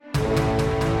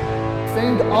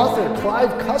famed author Clive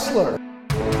Cussler,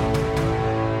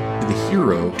 the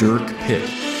hero Dirk Pitt,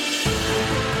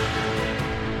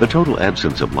 the total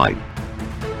absence of light,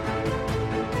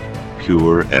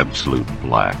 pure absolute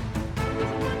black,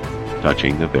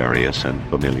 touching the various and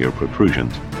familiar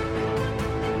protrusions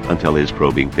until his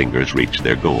probing fingers reach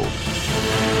their goal.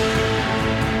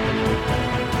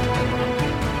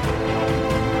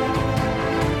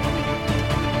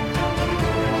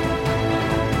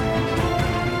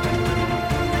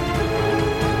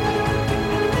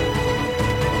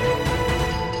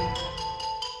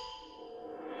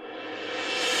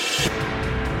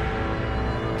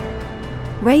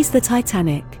 Raise the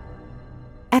Titanic.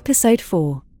 Episode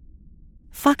 4.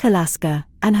 Fuck Alaska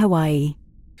and Hawaii.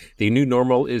 The new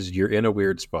normal is you're in a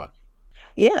weird spot.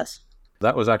 Yes.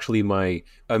 That was actually my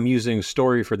amusing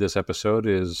story for this episode,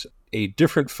 is a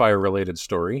different fire-related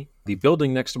story. The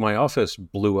building next to my office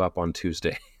blew up on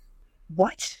Tuesday.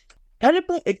 What? How did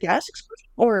a gas explosion?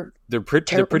 Or they're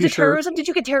pretty sure. Terrorism? Did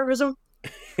you get terrorism?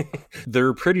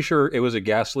 They're pretty sure it was a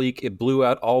gas leak. It blew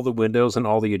out all the windows in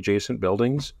all the adjacent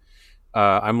buildings.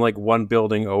 I'm like one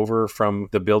building over from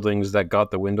the buildings that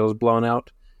got the windows blown out.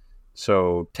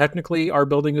 So technically our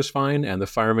building is fine, and the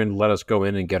firemen let us go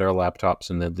in and get our laptops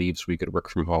and then leave so we could work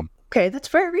from home. Okay, that's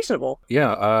very reasonable.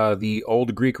 Yeah, the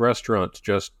old Greek restaurant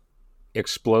just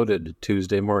exploded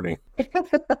Tuesday morning.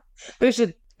 There's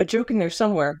a joke in there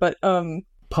somewhere, but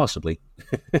Possibly.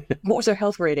 what was their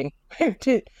health rating?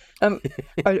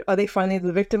 Are they finally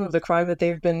the victim of the crime that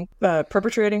they've been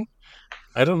perpetrating?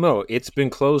 I don't know. It's been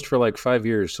closed for like 5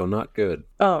 years, so not good.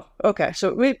 Oh, okay.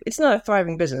 So it's not a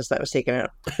thriving business that was taken out.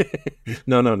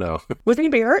 No. Was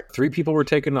anybody hurt? 3 people were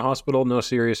taken to hospital, no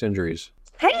serious injuries.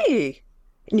 Hey!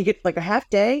 And you get like a half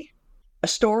day, a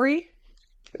story,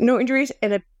 no injuries,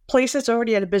 and a place that's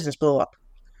already out of business blew up.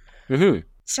 Mm-hmm.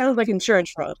 Sounds like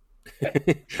insurance fraud.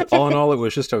 All in all, it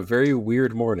was just a very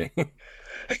weird morning.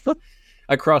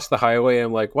 I crossed the highway, and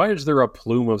I'm like, why is there a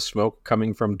plume of smoke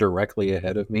coming from directly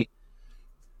ahead of me?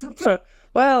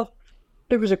 Well,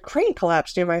 there was a crane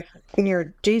collapse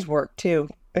near Jay's work, too.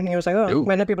 And he was like, Ooh.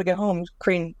 Might not be able to get home.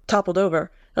 Crane toppled over.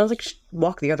 And I was like, just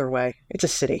walk the other way. It's a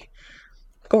city.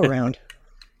 Go around.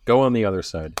 Go on the other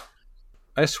side.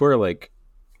 I swear, like,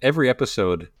 every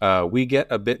episode, we get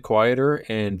a bit quieter,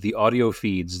 and the audio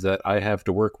feeds that I have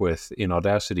to work with in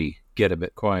Audacity get a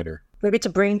bit quieter. Maybe it's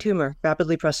a brain tumor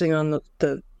rapidly pressing on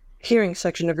the hearing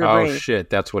section of your Oh, brain.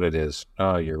 shit, that's what it is.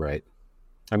 Oh, you're right.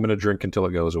 I'm going to drink until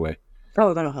it goes away.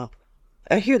 Oh, that'll help.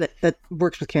 I hear that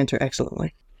works with cancer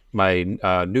excellently. My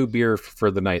new beer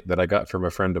for the night that I got from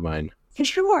a friend of mine.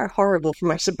 You are horrible for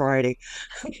my sobriety.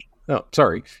 Oh,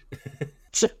 sorry.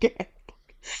 It's okay.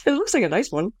 It looks like a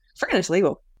nice one. Very nice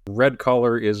label. Red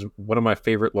Collar is one of my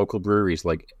favorite local breweries.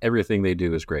 Like, everything they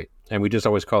do is great. And we just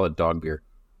always call it dog beer.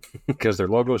 Because their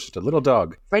logo is just a little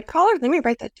dog. Red Collar? Let me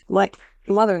write that. Like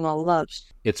mother-in-law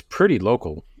loves. It's pretty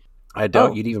local. I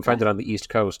doubt you'd even find it on the East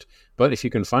Coast. But if you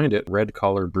can find it, Red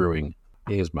Collar Brewing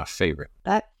is my favorite.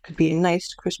 That could be a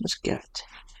nice Christmas gift.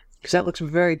 Because that looks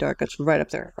very dark. That's right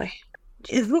up there.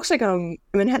 It looks like a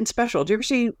Manhattan Special. Do you ever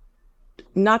see,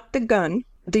 not the gun,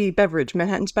 the beverage,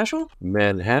 Manhattan Special?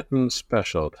 Manhattan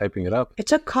Special. Typing it up.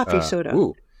 It's a coffee soda.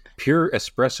 Ooh, pure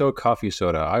espresso coffee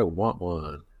soda. I want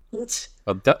one. It's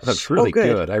that's so really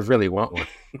good. good. I really want one.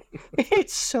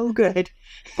 It's so good.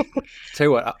 Tell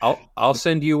you what, I'll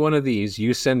send you one of these.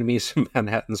 You send me some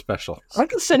Manhattan Specials. I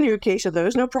can send you a case of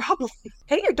those, no problem.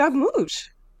 Hey, your dog moves.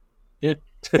 Yeah.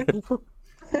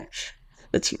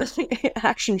 It's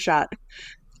action shot.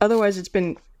 Otherwise, it's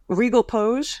been regal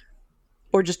pose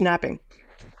or just napping.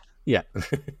 Yeah,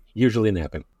 usually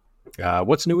napping.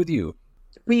 What's new with you?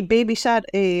 We babysat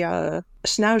a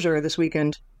schnauzer this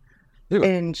weekend. Ooh.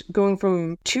 And going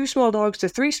from 2 small dogs to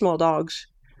 3 small dogs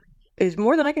is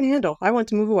more than I can handle. I want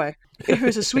to move away. It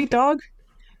was a sweet dog.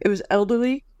 It was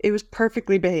elderly. It was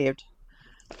perfectly behaved.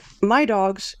 My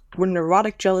dogs were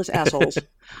neurotic, jealous assholes.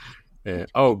 Yeah.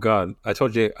 Oh, God. I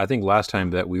told you, I think last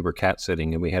time that we were cat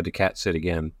sitting and we had to cat sit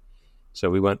again. So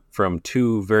we went from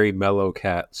 2 very mellow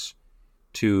cats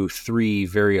to 3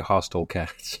 very hostile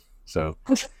cats. So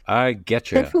I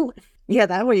get you. Yeah,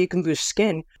 that way you can lose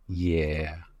skin.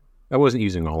 Yeah. I wasn't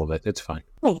using all of it. It's fine.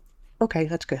 Oh, okay,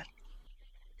 that's good.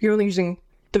 You're only using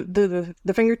the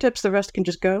fingertips, the rest can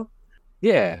just go?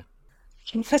 Yeah.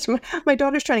 That's my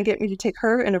daughter's trying to get me to take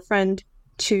her and a friend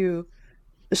to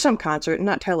some concert,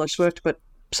 not Taylor Swift, but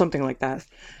something like that.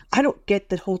 I don't get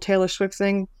the whole Taylor Swift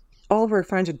thing. All of her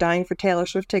friends are dying for Taylor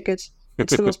Swift tickets.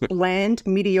 It's the most bland,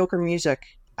 mediocre music.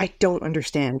 I don't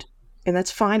understand. And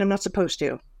that's fine, I'm not supposed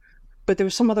to. But there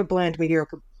was some other bland,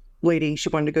 mediocre lady she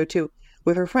wanted to go to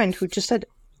with her friend who just had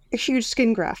a huge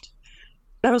skin graft.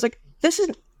 And I was like, this is,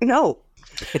 no.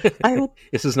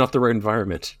 This is not the right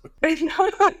environment.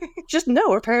 Just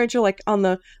no. Her parents are like I'm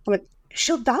like,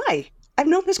 she'll die. I've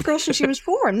known this girl since she was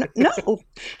 4. No.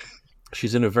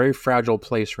 She's in a very fragile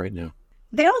place right now.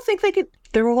 They don't think they could,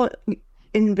 they're all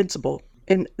invincible.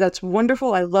 And that's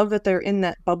wonderful. I love that they're in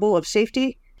that bubble of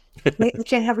safety. They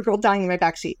can't have a girl dying in my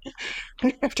backseat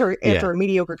after a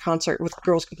mediocre concert with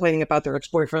girls complaining about their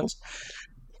ex-boyfriends.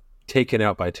 Taken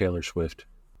out by Taylor Swift.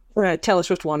 Taylor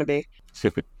Swift wannabe.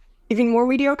 Even more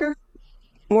mediocre?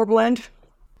 More bland?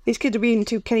 These kids are being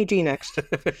to Kenny G next.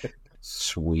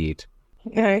 Sweet.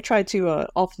 And I tried to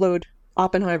offload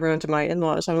Oppenheimer onto my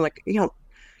in-laws. I'm like, you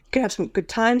can have some good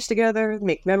times together,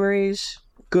 make memories,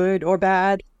 good or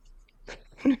bad.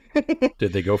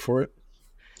 Did they go for it?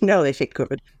 No, they faked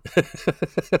COVID.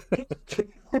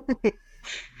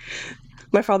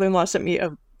 My father-in-law sent me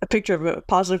a picture of a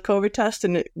positive COVID test,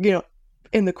 and it,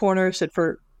 in the corner said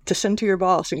to send to your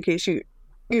boss in case you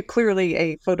clearly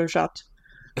a photoshopped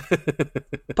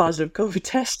positive COVID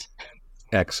test.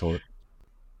 Excellent.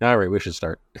 All right, we should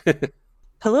start.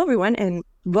 Hello, everyone, and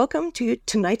welcome to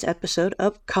tonight's episode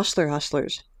of Cussler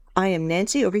Hustlers. I am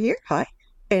Nancy over here. Hi.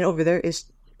 And over there is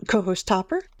co-host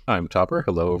Topper. I'm Topper.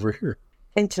 Hello over here.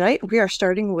 And tonight we are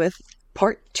starting with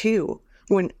part 2,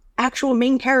 when actual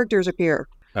main characters appear.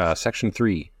 Section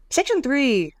 3. Section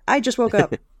 3. I just woke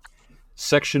up.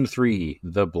 Section 3,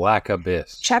 The Black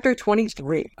Abyss. Chapter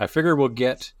 23. I figure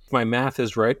if my math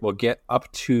is right, we'll get up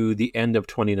to the end of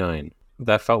 29.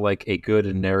 That felt like a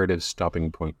good narrative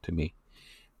stopping point to me.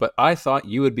 But I thought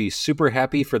you would be super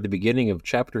happy for the beginning of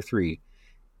Chapter 3,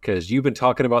 because you've been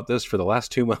talking about this for the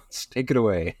last 2 months. Take it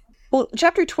away. Well,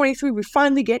 Chapter 23, we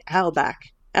finally get Al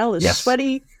back. Al is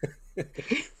sweaty.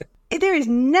 There is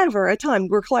never a time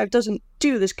where Clive doesn't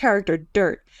do this character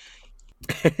dirt.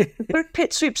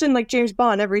 Pitt sweeps in like James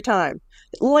Bond every time.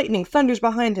 Lightning thunders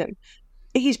behind him.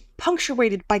 He's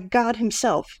punctuated by God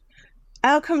himself.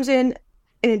 Al comes in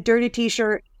a dirty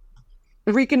t-shirt,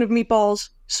 reeking of meatballs,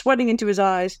 sweating into his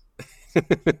eyes.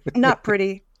 Not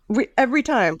pretty. Every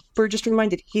time, we're just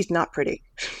reminded he's not pretty.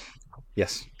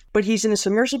 Yes. But he's in a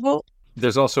submersible.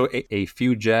 There's also a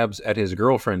few jabs at his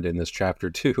girlfriend in this chapter,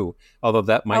 too. Although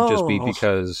that might just be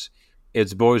because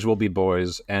it's boys will be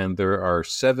boys, and there are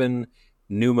 7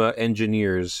 Numa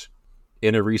engineers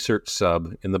in a research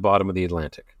sub in the bottom of the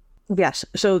Atlantic. Yes,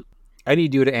 so... I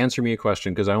need you to answer me a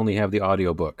question, because I only have the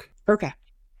audiobook. Okay.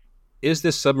 Is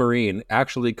this submarine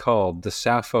actually called the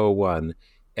Sappho 1,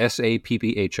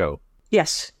 Sappho?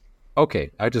 Yes.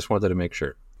 Okay, I just wanted to make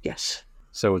sure. Yes.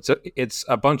 So it's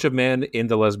a bunch of men in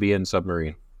the lesbian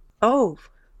submarine. Oh,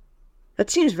 that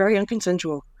seems very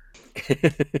unconsensual.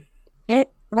 I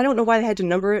don't know why they had to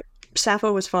number it.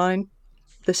 Sappho was fine.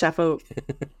 The Sappho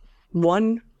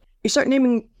 1. You start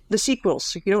naming the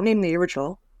sequels. You don't name the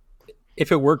original.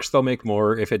 If it works, they'll make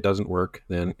more. If it doesn't work,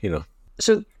 then,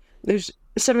 So there's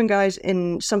 7 guys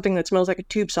in something that smells like a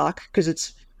tube sock, because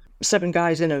it's 7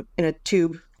 guys in a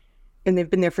tube, and they've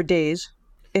been there for days,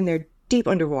 and they're deep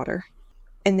underwater.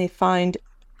 And they find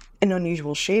an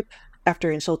unusual shape after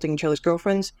insulting each other's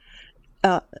girlfriends.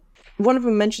 One of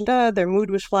them mentioned their mood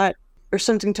was flat or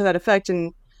something to that effect,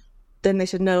 and then they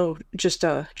said no, just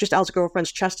Al's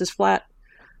girlfriend's chest is flat,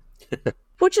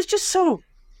 which is just so.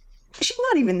 She's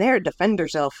not even there to defend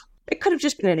herself. It could have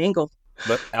just been an angle.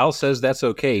 But Al says that's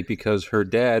okay because her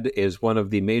dad is one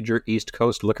of the major East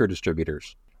Coast liquor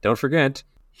distributors. Don't forget,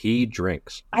 he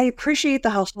drinks. I appreciate the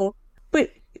hustle,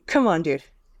 but come on, dude.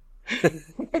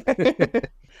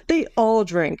 They all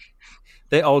drink.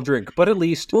 But at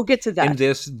least we'll get to that. In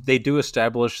this, they do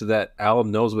establish that Al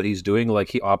knows what he's doing. Like,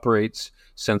 he operates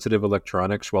sensitive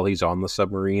electronics while he's on the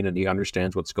submarine, and he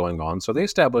understands what's going on. So they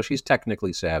establish he's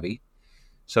technically savvy.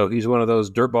 So he's one of those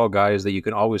dirtball guys that you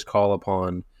can always call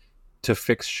upon to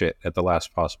fix shit at the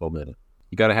last possible minute.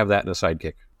 You got to have that in a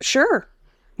sidekick. Sure.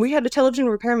 We had a television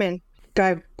repairman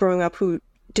guy growing up who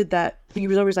did that. He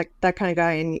was always like that kind of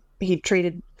guy, and he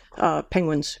traded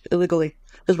penguins illegally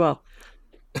as well.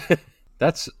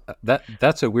 That's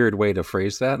a weird way to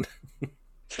phrase that.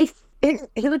 He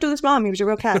lived with his mom. He was a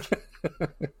real catch.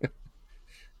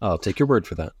 I'll take your word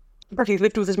for that. But he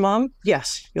lived with his mom?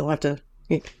 Yes. You'll have to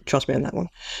trust me on that one.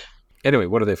 Anyway,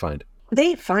 what do they find?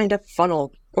 They find a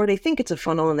funnel, or they think it's a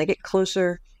funnel, and they get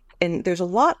closer, and there's a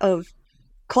lot of...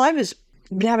 Clive has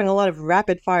been having a lot of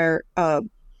rapid-fire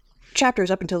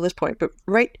chapters up until this point, but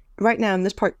right now in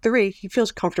this part 3, he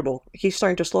feels comfortable. He's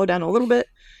starting to slow down a little bit.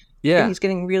 Yeah. And he's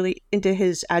getting really into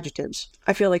his adjectives.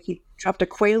 I feel like he dropped a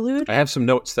quaalude. I have some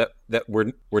notes that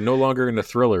we're no longer in a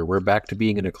thriller. We're back to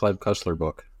being in a Clive Cussler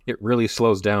book. It really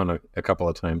slows down a couple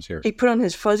of times here. He put on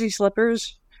his fuzzy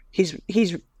slippers. He's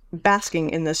basking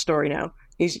in this story now.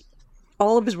 He's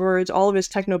all of his words, all of his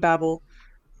techno-babble,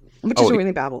 which isn't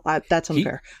really babble. That's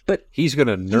unfair. But he's going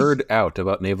to nerd out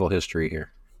about naval history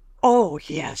here. Oh,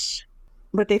 yes.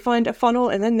 But they find a funnel,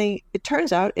 and then it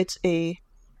turns out it's a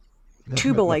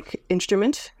tuba-like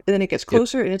instrument, and then it gets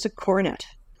closer, and it's a cornet.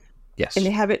 Yes. And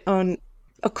they have it on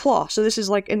a claw. So this is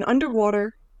like an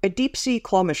underwater, a deep-sea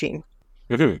claw machine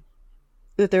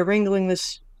that they're wrangling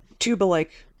this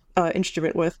tuba-like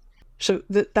instrument with. So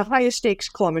the highest stakes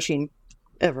claw machine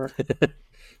ever.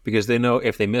 Because they know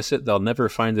if they miss it, they'll never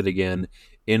find it again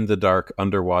in the dark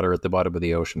underwater at the bottom of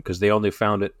the ocean, because they only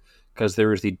found it because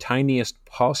there is the tiniest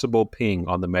possible ping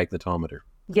on the magnetometer.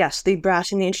 Yes, the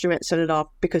brass in the instrument set it off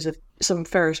because of some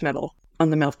ferrous metal on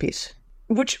the mouthpiece,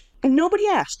 which nobody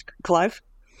asked, Clive.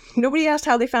 Nobody asked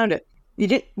how they found it. You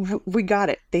didn't. We got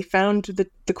it. They found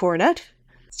the cornet.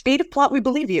 Speed of plot, we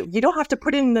believe you. You don't have to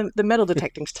put in the metal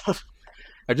detecting stuff.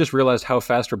 I just realized how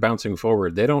fast we're bouncing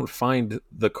forward. They don't find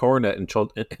the cornet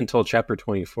until chapter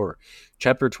 24.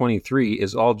 Chapter 23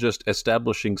 is all just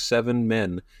establishing 7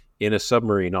 men in a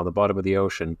submarine on the bottom of the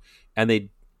ocean, and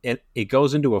it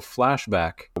goes into a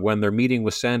flashback when they're meeting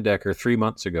with Sandecker 3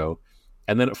 months ago,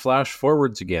 and then it flash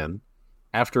forwards again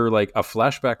after like a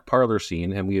flashback parlor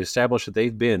scene, and we establish that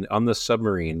they've been on the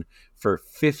submarine for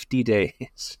 50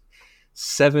 days,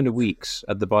 7 weeks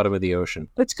at the bottom of the ocean.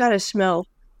 It's got to smell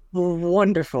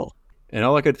wonderful. And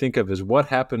all I could think of is what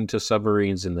happened to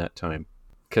submarines in that time.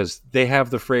 Because they have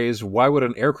the phrase, why would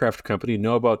an aircraft company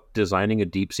know about designing a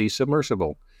deep-sea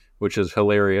submersible? Which is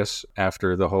hilarious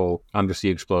after the whole undersea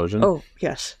explosion. Oh,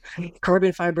 yes.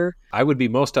 Carbon fiber. I would be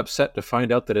most upset to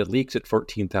find out that it leaks at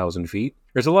 14,000 feet.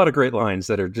 There's a lot of great lines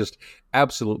that are just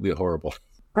absolutely horrible.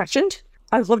 Prescient?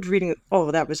 I loved reading it.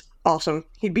 Oh, that was awesome.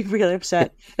 He'd be really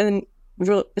upset. And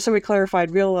then somebody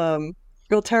clarified, real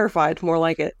terrified, more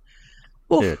like it.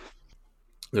 Yeah.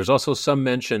 There's also some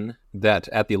mention that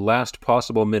at the last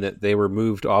possible minute, they were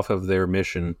moved off of their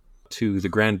mission to the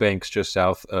Grand Banks just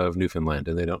south of Newfoundland,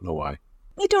 and they don't know why.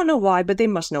 They don't know why, but they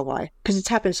must know why, because it's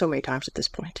happened so many times at this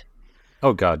point.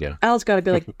 Oh, God, yeah. Al's got to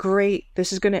be like, great,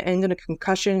 this is going to end in a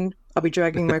concussion. I'll be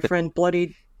dragging my friend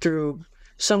bloodied through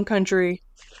some country.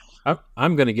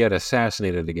 I'm going to get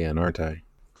assassinated again, aren't I?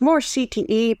 More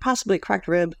CTE, possibly cracked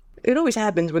rib. It always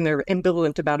happens when they're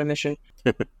ambivalent about a mission.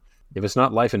 If it's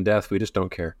not life and death, we just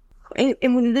don't care. And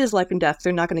when it is life and death,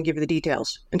 they're not going to give you the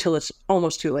details until it's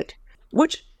almost too late,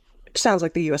 which sounds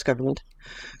like the U.S. government.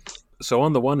 So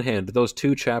on the one hand, those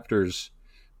 2 chapters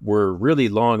were really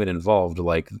long and involved.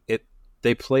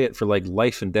 They play it for like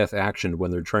life and death action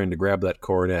when they're trying to grab that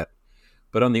cornet.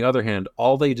 But on the other hand,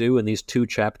 all they do in these 2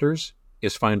 chapters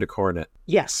is find a cornet.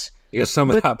 Yes. You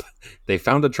sum it up. They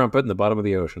found a trumpet in the bottom of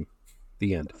the ocean.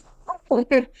 The end.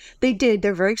 They did.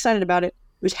 They're very excited about it.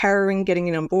 It was harrowing getting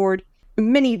it on board.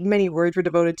 Many, many words were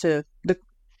devoted to the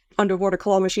underwater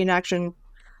claw machine action.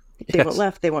 They went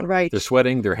left, they went right. They're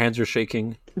sweating, their hands are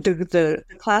shaking. The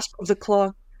clasp of the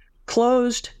claw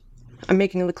closed. I'm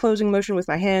making the closing motion with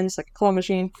my hands like a claw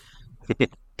machine.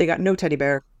 They got no teddy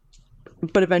bear.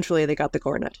 But eventually they got the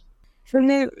cornet. From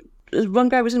there, one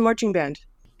guy was in marching band,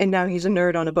 and now he's a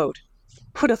nerd on a boat.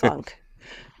 Who'd have thunk?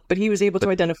 But he was able to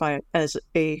identify it as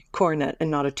a cornet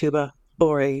and not a tuba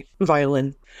or a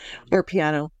violin or a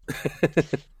piano.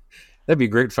 That'd be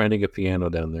great finding a piano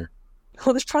down there.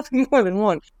 Well, there's probably more than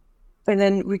one. And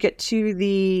then we get to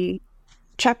the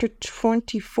chapter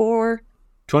 24.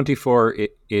 24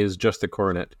 is just the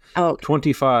cornet. Oh, okay.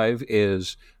 25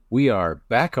 is we are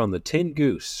back on the Tin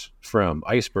Goose from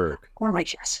Iceberg. All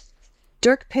right, yes.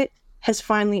 Dirk Pitt has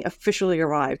finally officially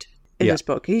arrived in this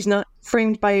book. He's not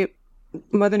framed by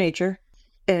Mother Nature,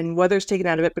 and weather's taken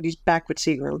out of it, but he's back with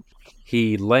Seagroom.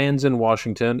 He lands in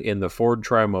Washington in the Ford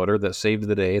Trimotor that saved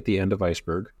the day at the end of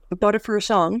Iceberg. Bought it for a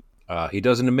song. He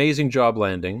does an amazing job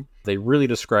landing. They really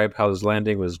describe how his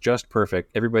landing was just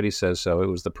perfect. Everybody says so. It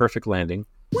was the perfect landing.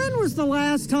 When was the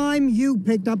last time you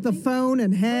picked up the phone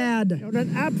and had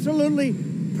an absolutely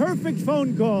perfect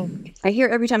phone call? I hear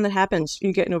every time that happens,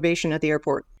 you get an ovation at the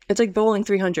airport. It's like bowling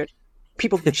 300.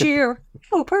 People cheer.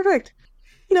 Oh, perfect.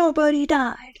 Nobody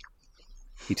died.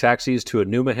 He taxis to a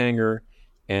Numa hangar,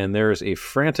 and there's a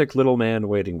frantic little man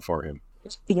waiting for him.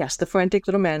 Yes, the frantic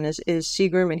little man is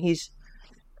Seagroom, and he's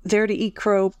there to eat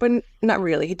crow, but not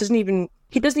really. He doesn't even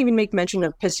make mention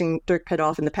of pissing Dirk Pitt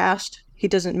off in the past. He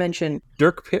doesn't mention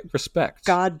Dirk Pitt respects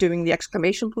God doing the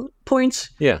exclamation points.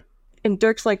 Yeah. And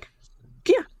Dirk's like,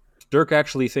 yeah. Dirk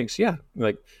actually thinks, yeah,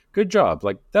 like, good job.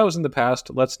 Like, that was in the past.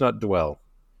 Let's not dwell.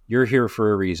 You're here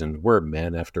for a reason. We're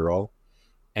men, after all.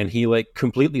 And he, like,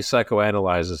 completely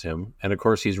psychoanalyzes him. And, of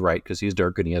course, he's right, because he's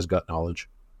Dirk and he has gut knowledge.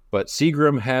 But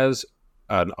Seagram has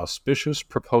an auspicious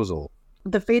proposal.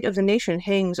 The fate of the nation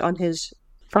hangs on his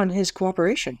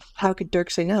cooperation. How could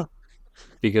Dirk say no?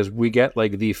 Because we get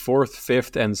like the 4th,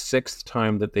 5th, and 6th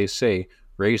time that they say,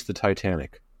 raise the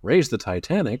Titanic. Raise the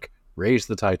Titanic. Raise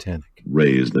the Titanic.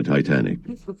 Raise the Titanic.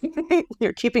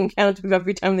 You're keeping count of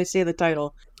every time they say the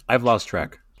title. I've lost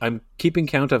track. I'm keeping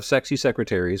count of sexy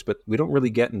secretaries, but we don't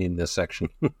really get any in this section.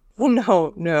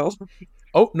 Oh, no.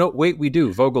 Oh, no, wait, we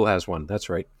do. Vogel has one. That's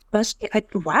right.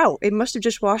 Wow, it must have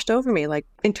just washed over me, like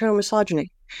internal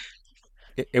misogyny.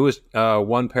 It was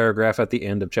one paragraph at the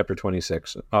end of chapter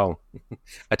 26. Oh,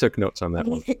 I took notes on that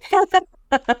one.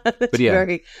 That's yeah.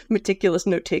 Very meticulous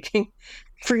note-taking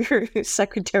for your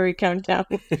secretary countdown.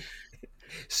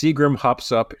 Seagram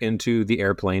hops up into the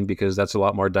airplane because that's a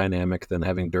lot more dynamic than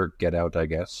having Dirk get out, I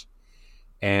guess.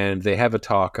 And they have a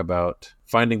talk about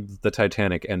finding the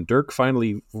Titanic. And Dirk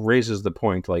finally raises the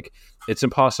point, like, it's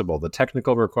impossible. The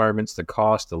technical requirements, the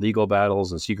cost, the legal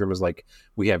battles. And Seagram is like,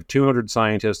 we have 200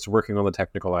 scientists working on the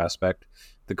technical aspect.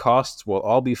 The costs will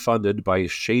all be funded by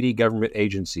shady government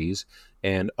agencies.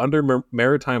 And under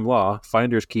maritime law,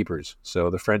 finders keepers.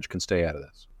 So the French can stay out of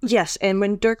this. Yes, and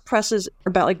when Dirk presses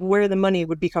about like where the money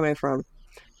would be coming from,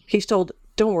 he's told,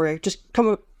 don't worry, just come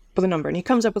up with a number. And he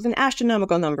comes up with an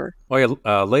astronomical number. Oh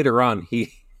yeah, later on, he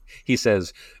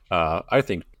says, I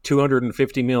think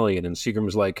 250 million. And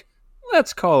Seagram's like,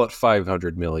 let's call it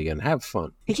 500 million. Have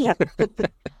fun. Yeah.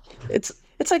 It's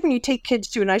like when you take kids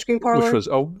to an ice cream parlor. Which was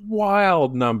a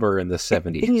wild number in the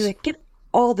 70s. And you like, get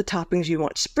all the toppings you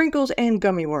want. Sprinkles and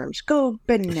gummy worms. Go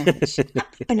bananas.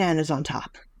 Bananas on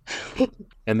top.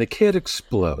 And the kid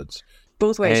explodes.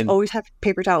 Both ways. And always have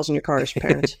paper towels in your cars,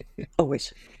 parents.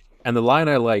 Always. And the line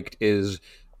I liked is,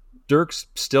 Dirk's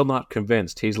still not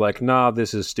convinced. He's like, nah,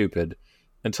 this is stupid.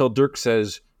 Until Dirk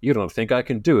says, you don't think I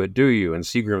can do it, do you? And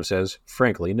Seagram says,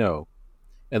 frankly, no.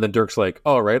 And then Dirk's like,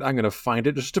 all right, I'm going to find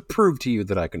it just to prove to you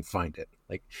that I can find it.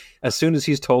 Like, as soon as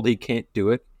he's told he can't do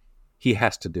it, he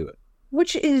has to do it.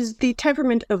 Which is the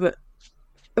temperament of an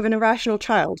irrational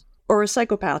child, or a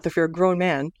psychopath if you're a grown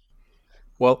man.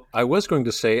 Well, I was going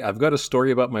to say, I've got a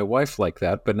story about my wife like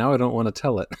that, but now I don't want to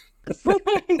tell it. No,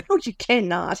 you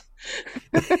cannot.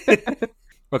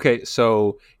 Okay,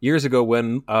 so years ago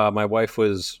when my wife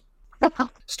was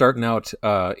starting out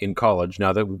in college,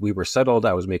 now that we were settled,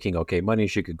 I was making okay money,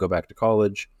 she could go back to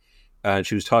college. And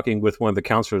she was talking with one of the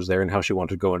counselors there and how she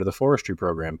wanted to go into the forestry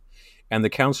program. And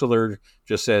the counselor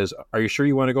just says, are you sure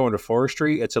you want to go into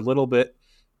forestry? It's a little bit,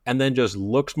 and then just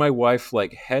looks my wife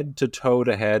like head to toe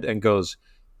to head and goes,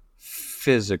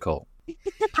 physical.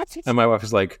 And my wife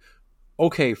is like,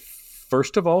 okay,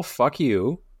 first of all, fuck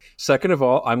you. Second of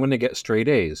all, I'm going to get straight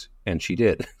A's. And she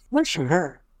did. Good for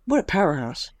her. What a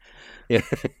powerhouse. Yeah.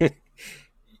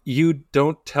 You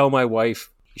don't tell my wife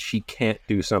she can't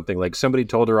do something. Like somebody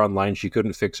told her online she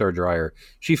couldn't fix our dryer.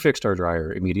 She fixed our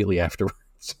dryer immediately afterwards.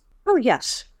 Oh,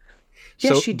 yes.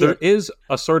 Yes, so she did. There is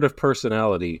a sort of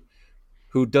personality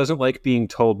who doesn't like being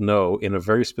told no in a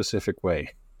very specific way.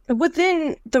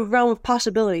 Within the realm of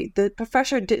possibility, the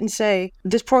professor didn't say,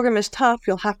 this program is tough,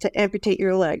 you'll have to amputate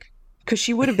your leg. Because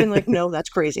she would have been like, no, that's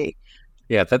crazy.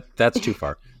 Yeah, that's too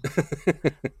far.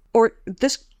 Or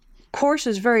this course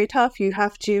is very tough, you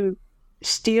have to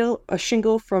steal a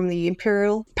shingle from the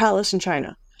Imperial Palace in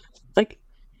China. Like,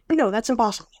 no, that's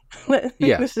impossible.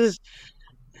 Yeah. This is...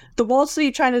 The walled city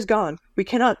of China is gone. We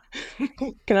cannot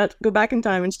go back in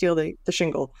time and steal the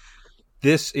shingle.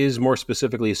 This is more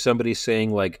specifically somebody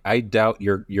saying, like, I doubt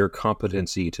your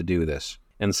competency to do this.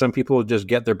 And some people just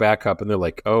get their back up and they're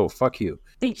like, oh, fuck you.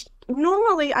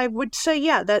 Normally, I would say,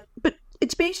 yeah, but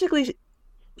it's basically,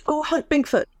 go hunt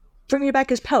Bigfoot. Bring me back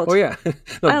his pelts. Oh, yeah.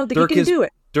 No, I don't think he can do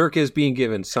it. Dirk is being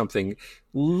given something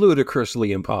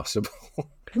ludicrously impossible.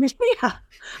 Yeah.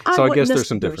 So I guess there's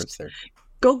some difference there.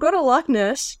 Go to Loch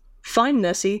Ness, find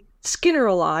Nessie, skin her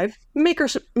alive, make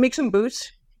some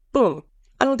boots. Boom.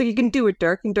 I don't think you can do it,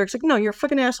 Dirk. And Dirk's like, no, you're a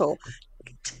fucking asshole.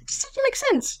 It doesn't make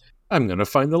sense. I'm going to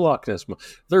find the Loch Ness.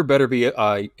 There better be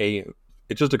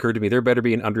it just occurred to me, there better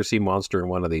be an undersea monster in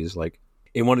one of these, like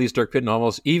in one of these Dirk Pitt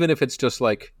novels, even if it's just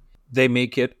like, they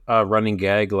make it a running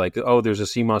gag, like, oh, there's a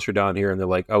sea monster down here. And they're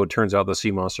like, oh, it turns out the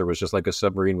sea monster was just like a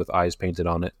submarine with eyes painted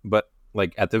on it. But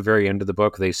like at the very end of the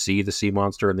book, they see the sea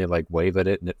monster and they like wave at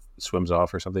it and it swims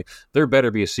off or something. There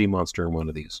better be a sea monster in one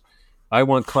of these. I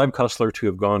want Clive Cussler to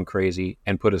have gone crazy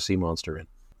and put a sea monster in.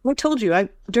 I told you,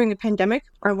 during the pandemic,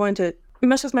 I wanted to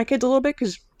mess with my kids a little bit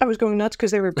because I was going nuts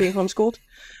because they were being homeschooled.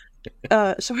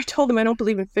 So I told them I don't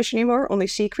believe in fish anymore, only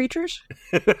sea creatures.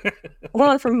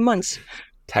 Went on for months.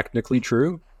 Technically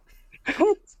true.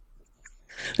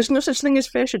 There's no such thing as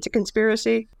fish. It's a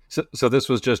conspiracy. So this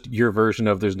was just your version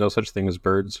of there's no such thing as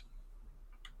birds?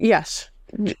 Yes.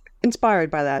 Inspired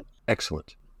by that.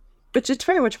 Excellent. It's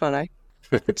very much fun.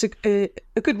 It's a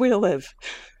good way to live.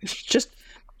 Just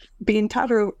be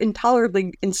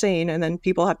intolerably insane, and then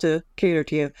people have to cater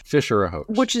to you. Fish are a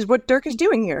hoax. Which is what Dirk is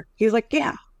doing here. He's like,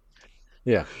 yeah,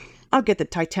 I'll get the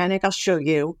Titanic. I'll show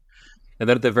you. And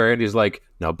then at the very end, he's like,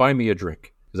 now buy me a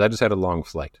drink, because I just had a long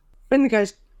flight. And the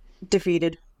guy's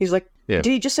defeated. He's like, did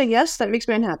he just say yes? That makes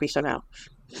me unhappy somehow.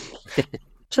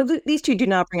 So these two do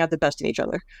not bring out the best in each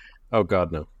other. Oh,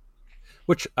 God, no.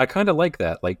 Which I kind of like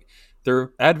that. Like, they're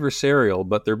adversarial,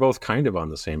 but they're both kind of on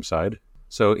the same side.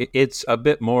 So it's a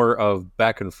bit more of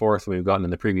back and forth than we've gotten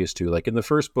in the previous two. Like in the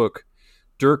first book,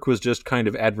 Dirk was just kind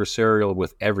of adversarial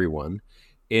with everyone.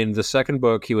 In the second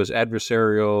book, he was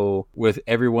adversarial with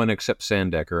everyone except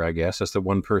Sandecker, I guess. That's the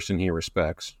one person he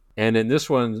respects. And in this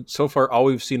one, so far, all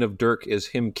we've seen of Dirk is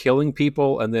him killing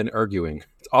people and then arguing.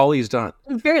 It's all he's done.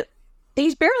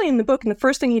 He's barely in the book, and the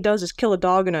first thing he does is kill a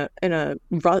dog in a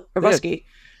rusky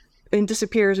and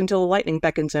disappears until the lightning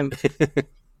beckons him.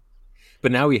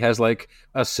 But now he has like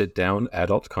a sit-down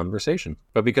adult conversation.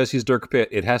 But because he's Dirk Pitt,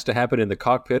 it has to happen in the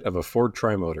cockpit of a Ford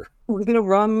Trimotor. With no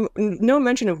rum, no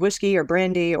mention of whiskey or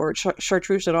brandy or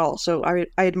chartreuse at all. So I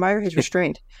admire his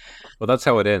restraint. Well, that's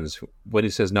how it ends when he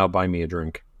says, now buy me a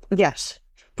drink. Yes.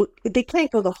 But they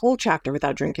can't go the whole chapter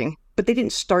without drinking. But they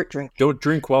didn't start drinking. Don't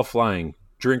drink while flying.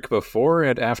 Drink before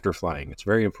and after flying. It's a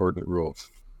very important rule.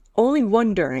 Only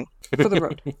one during for the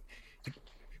road.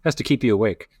 Has to keep you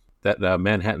awake. That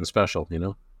Manhattan special, you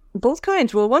know? Both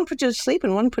kinds. Well, one puts you to sleep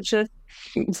and one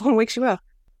wakes you up.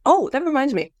 Oh, that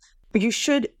reminds me. You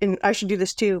should, and I should do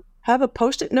this too, have a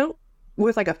Post-it note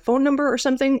with like a phone number or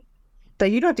something that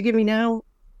you don't have to give me now.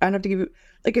 I don't have to give you,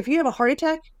 like if you have a heart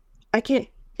attack,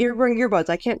 you're wearing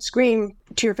earbuds. I can't scream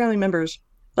to your family members.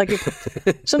 Like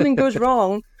if something goes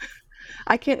wrong,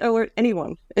 I can't alert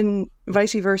anyone and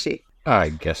vice versa. I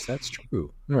guess that's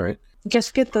true. All right.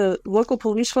 Just get the local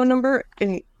police phone number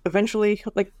and eventually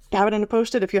like have it on a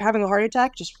Post-it. If you're having a heart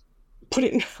attack, just put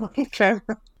it on the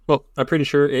camera. Well, I'm pretty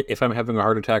sure if I'm having a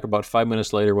heart attack, about 5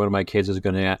 minutes later, one of my kids is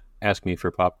going to ask me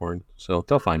for popcorn. So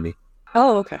they'll find me.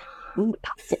 Oh, okay.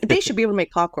 They should be able to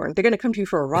make popcorn. They're going to come to you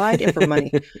for a ride and for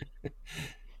money.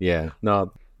 Yeah.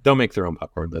 No, they'll make their own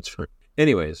popcorn. That's fine.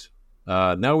 Anyways,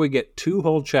 now we get 2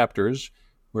 whole chapters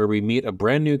where we meet a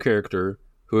brand new character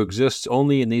who exists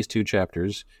only in these 2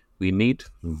 chapters. We meet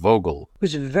Vogel.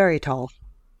 Who's very tall.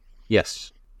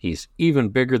 Yes. He's even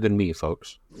bigger than me,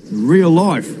 folks. Real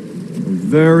life.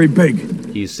 Very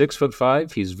big. He's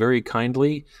 6'5". He's very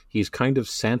kindly. He's kind of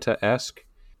Santa-esque.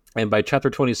 And by chapter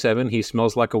 27, he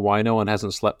smells like a wino and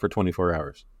hasn't slept for 24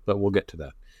 hours. But we'll get to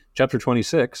that. Chapter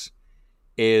 26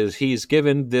 is he's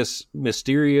given this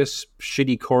mysterious,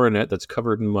 shitty coronet that's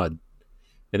covered in mud.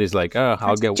 And he's like,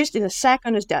 I'll get... Just in a sack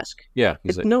on his desk. Yeah.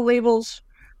 He's like, no labels.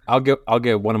 I'll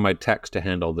get one of my techs to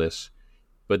handle this.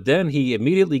 But then he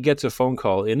immediately gets a phone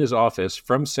call in his office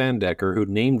from Sandecker, who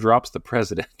name drops the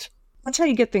president. That's how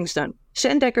you get things done.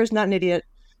 Sandecker's not an idiot.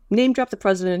 Name drop the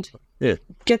president. Yeah.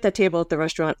 Get that table at the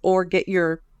restaurant, or get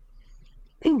your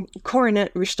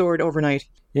coronet restored overnight.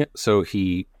 Yeah. So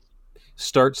he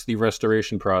starts the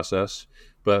restoration process,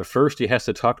 but first he has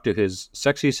to talk to his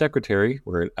sexy secretary.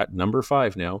 We're at number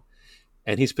 5 now,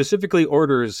 and he specifically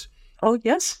orders. Oh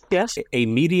yes. A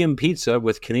medium pizza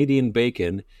with Canadian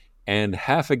bacon. And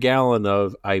half a gallon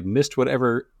of, I missed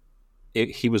whatever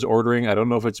he was ordering. I don't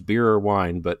know if it's beer or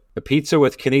wine, but a pizza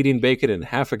with Canadian bacon and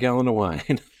half a gallon of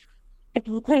wine. It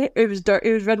was dark.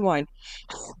 It was red wine.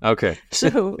 Okay.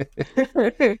 So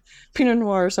Pinot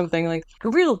Noir or something, like a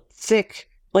real thick,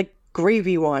 like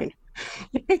gravy wine.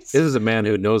 This is a man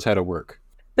who knows how to work.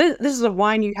 This is a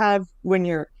wine you have when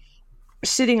you're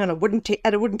sitting on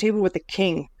at a wooden table with a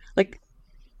king. Like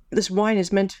this wine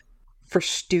is meant for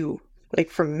stew. Like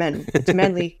for men. It's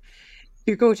manly.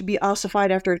 You're going to be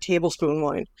ossified after a tablespoon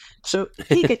wine. So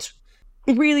he gets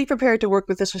really prepared to work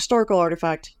with this historical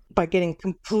artifact by getting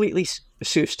completely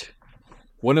soused.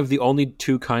 One of the only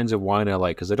 2 kinds of wine I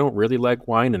like, because I don't really like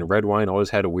wine, and red wine always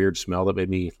had a weird smell that made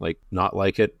me like not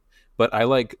like it. But I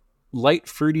like light,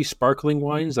 fruity, sparkling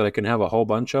wines that I can have a whole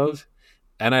bunch of.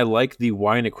 And I like the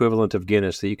wine equivalent of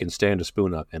Guinness that you can stand a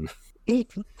spoon up in.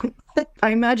 I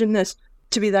imagine this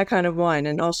to be that kind of wine,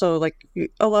 and also like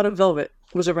a lot of velvet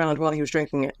was around while he was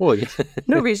drinking it. Well, yeah.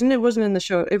 No reason. It wasn't in the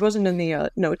show. It wasn't in the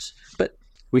notes, but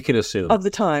we can assume of the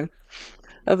time,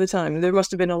 there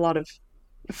must have been a lot of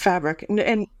fabric, and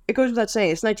it goes without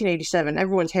saying, it's 1987.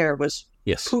 Everyone's hair was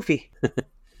poofy.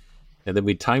 And then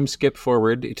we time skip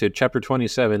forward to chapter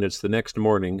 27. It's the next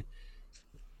morning,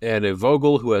 and a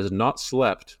Vogel who has not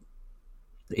slept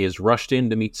is rushed in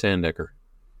to meet Sandecker.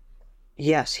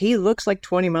 Yes, he looks like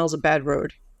 20 miles of bad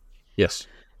road. Yes.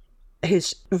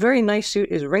 His very nice suit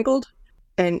is wrinkled,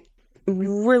 and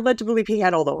we're led to believe he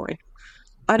had all the wine.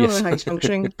 I don't know how he's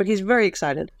functioning, but he's very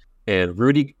excited. And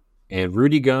Rudy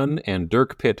Gunn and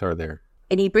Dirk Pitt are there.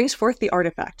 And he brings forth the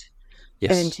artifact.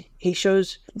 Yes. And he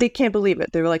shows, they can't believe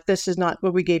it. They were like, this is not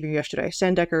what we gave you yesterday.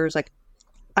 Sandecker is like,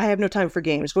 I have no time for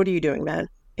games. What are you doing, man? And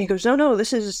he goes, no,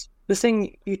 this is the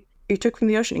thing you took from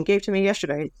the ocean and gave to me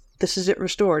yesterday. This is it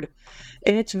restored.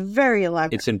 And it's very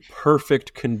elaborate. It's in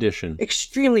perfect condition.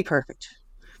 Extremely perfect.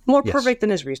 More perfect than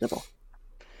is reasonable.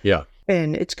 Yeah.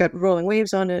 And it's got rolling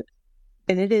waves on it.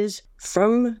 And it is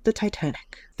from the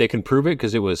Titanic. They can prove it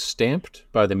because it was stamped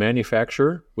by the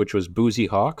manufacturer, which was Boozy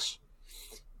Hawks,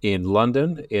 in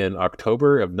London in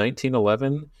October of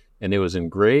 1911. And it was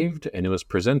engraved, and it was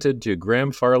presented to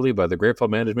Graham Farley by the grateful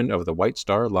management of the White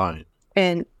Star Line.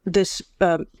 And this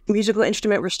musical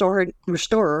instrument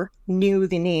restorer knew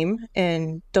the name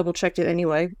and double-checked it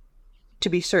anyway to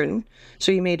be certain.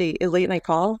 So he made a late-night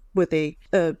call with a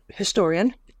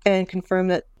historian and confirmed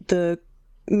that the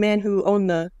man who owned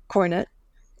the coronet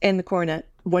and the coronet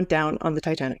went down on the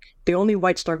Titanic, the only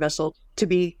White Star vessel to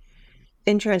be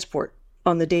in transport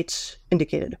on the dates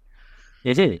indicated.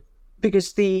 It did.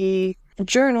 Because the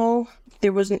journal,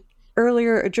 there was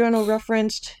earlier a journal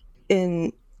referenced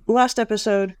in last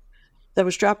episode that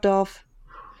was dropped off.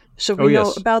 So we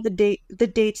know about the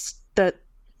dates that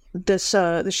this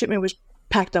the shipment was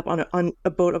packed up on a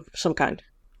boat of some kind.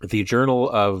 The journal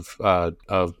of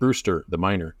Brewster, the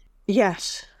miner.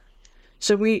 Yes.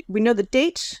 So we know the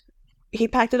dates. He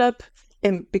packed it up,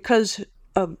 and because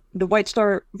of the White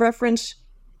Star reference,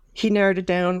 he narrowed it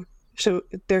down. So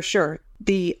they're sure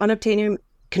the unobtainium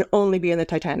can only be in the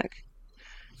Titanic.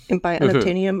 And by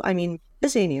unobtainium, I mean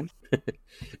Byzanium.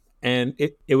 And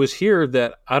it was here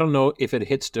that, I don't know if it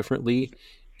hits differently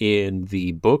in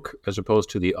the book as opposed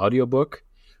to the audiobook,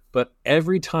 but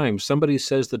every time somebody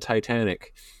says the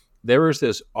Titanic, there is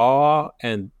this awe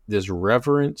and this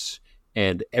reverence,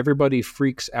 and everybody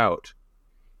freaks out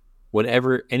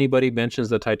whenever anybody mentions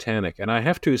the Titanic. And I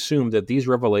have to assume that these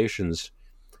revelations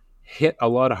hit a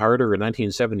lot harder in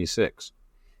 1976,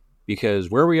 because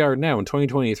where we are now in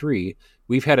 2023,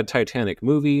 we've had a Titanic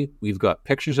movie. We've got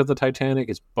pictures of the Titanic.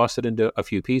 It's busted into a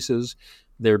few pieces.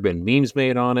 There have been memes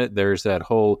made on it. There's that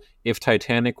whole "if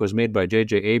Titanic was made by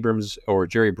J.J. Abrams or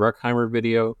Jerry Bruckheimer"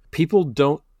 video. People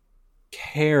don't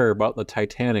care about the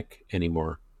Titanic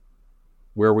anymore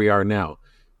where we are now.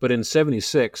 But in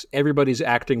 76, everybody's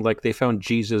acting like they found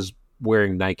Jesus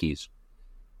wearing Nikes.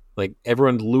 Like,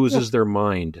 everyone loses their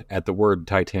mind at the word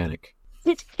Titanic.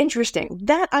 It's interesting.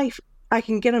 That I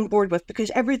can get on board with, because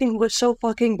everything was so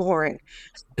fucking boring.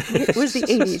 It was the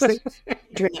 80s.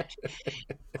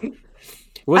 It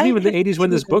wasn't even the 80s when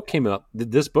this book came out.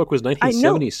 This book was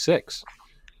 1976.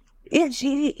 Yes,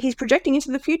 he's projecting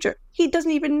into the future. He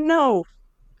doesn't even know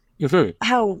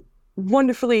how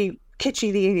wonderfully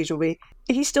kitschy the 80s will be.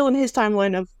 He's still in his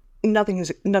timeline of nothing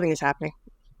is happening.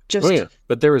 Just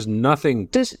but there is nothing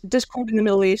discord in the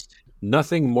Middle East.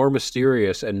 Nothing more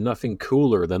mysterious and nothing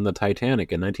cooler than the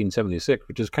Titanic in 1976,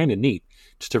 which is kind of neat,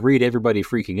 just to read everybody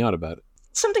freaking out about it.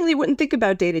 Something they wouldn't think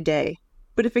about day to day,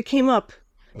 but if it came up,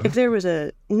 if there was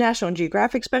a National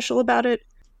Geographic special about it,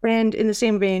 and in the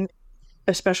same vein,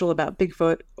 a special about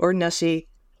Bigfoot or Nessie,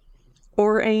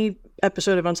 or any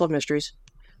episode of Unsolved Mysteries,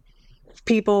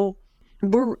 people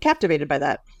were captivated by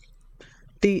that.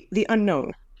 The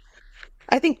unknown.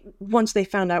 I think once they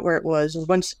found out where it was, and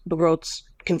once the world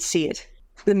can see it,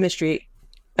 the mystery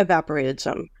evaporated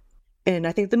some. And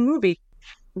I think the movie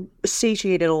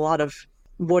satiated a lot of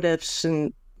what ifs,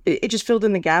 and it just filled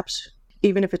in the gaps,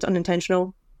 even if it's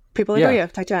unintentional. People are like, oh yeah,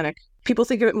 Titanic. People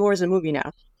think of it more as a movie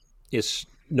now. It's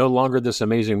no longer this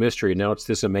amazing mystery. Now it's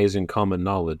this amazing common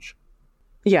knowledge.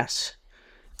 Yes.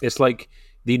 It's like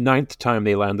the 9th time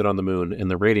they landed on the moon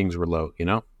and the ratings were low, you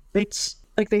know? It's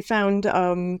like they found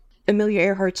Amelia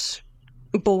Earhart's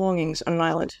belongings on an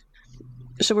island.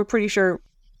 So we're pretty sure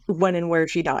when and where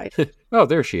she died. Oh,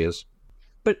 there she is.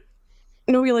 But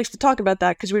nobody likes to talk about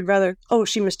that because we'd rather,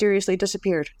 she mysteriously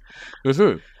disappeared.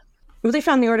 Mm-hmm. Well, they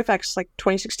found the artifacts like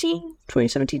 2016,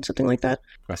 2017, something like that.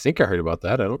 I think I heard about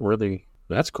that. I don't really...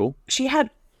 That's cool. She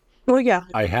had... Well, yeah.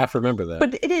 I half remember that.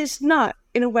 But it is not,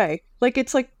 in a way. Like,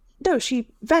 it's like, no, she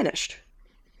vanished.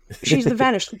 She's the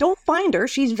vanished. Don't find her.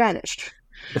 She's vanished.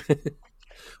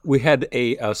 We had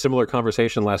a similar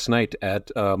conversation last night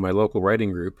at my local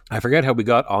writing group. I forget how we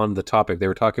got on the topic. They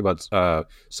were talking about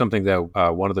something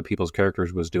that one of the people's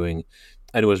characters was doing.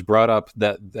 And it was brought up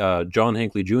that John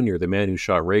Hinckley Jr., the man who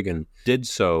shot Reagan, did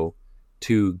so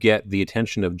to get the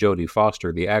attention of Jodie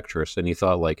Foster, the actress. And he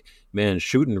thought, like, man,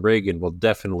 shooting Reagan will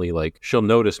definitely, like, she'll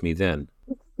notice me then.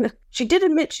 She did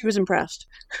admit she was impressed.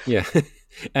 Yeah.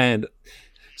 And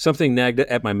something nagged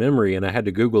at my memory, and I had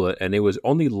to Google it, and it was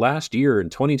only last year in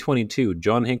 2022,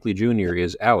 John Hinckley Jr.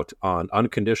 is out on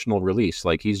unconditional release.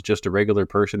 Like, he's just a regular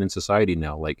person in society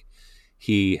now. Like,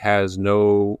 he has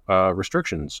no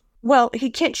restrictions. Well, he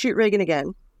can't shoot Reagan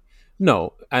again.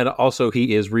 No, and also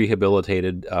he is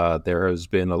rehabilitated. There has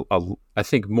been, I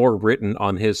think, more written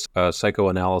on his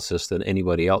psychoanalysis than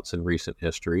anybody else in recent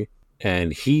history.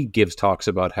 And he gives talks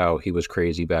about how he was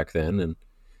crazy back then, and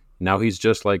now he's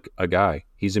just like a guy.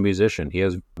 He's a musician. He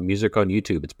has music on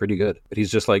YouTube. It's pretty good. But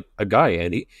he's just like a guy,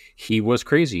 and he was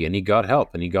crazy, and he got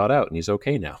help, and he got out, and he's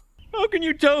okay now. How can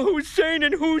you tell who's sane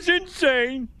and who's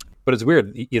insane? But it's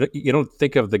weird. You don't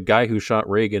think of the guy who shot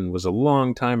Reagan was a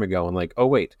long time ago, and like, oh,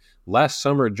 wait, last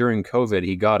summer during COVID,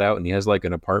 he got out, and he has like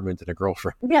an apartment and a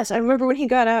girlfriend. Yes, I remember when he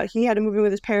got out, he had to move in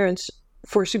with his parents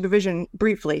for supervision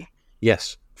briefly.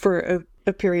 Yes. For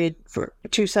a period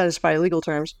to satisfy legal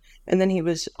terms. And then he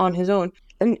was on his own.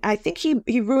 And I think he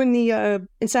ruined the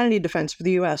insanity defense for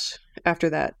the U.S. after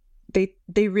that.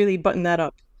 They really buttoned that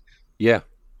up. Yeah.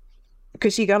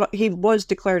 Because he was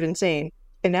declared insane.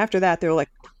 And after that, they were like,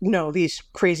 no, these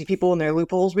crazy people and their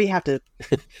loopholes, we have to...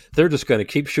 They're just going to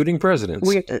keep shooting presidents.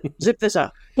 We have to zip this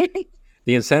up.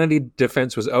 The insanity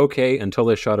defense was okay until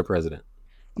they shot a president.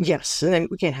 Yes, and then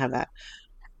we can't have that.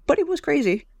 But it was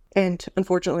crazy. And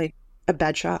unfortunately, a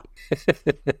bad shot.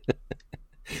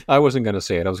 I wasn't going to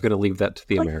say it. I was going to leave that to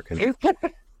the American.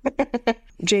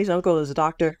 Jay's uncle is a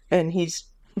doctor, and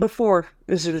before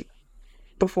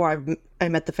I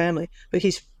met the family, but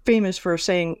he's famous for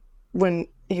saying when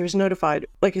he was notified,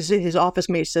 like his office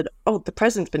mate said, "Oh, the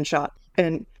president's been shot,"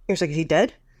 and he was like, "Is he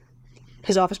dead?"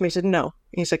 His office mate said, "No." And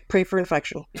he's like, "Pray for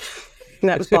infection." And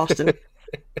that was Boston.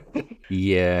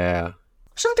 Yeah.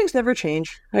 Some things never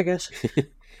change, I guess.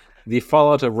 The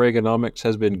fallout of Reaganomics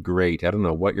has been great. I don't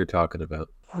know what you're talking about.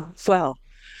 Well,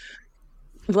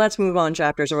 let's move on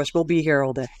chapters, or else we'll be here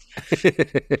all day.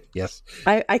 Yes.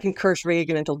 I can curse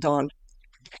Reagan until dawn.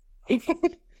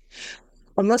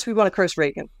 Unless we want to curse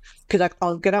Reagan, because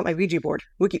I'll get out my Ouija board.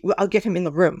 I'll get him in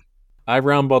the room. I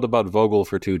roundballed about Vogel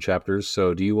for 2 chapters,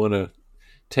 so do you want to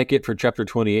take it for chapter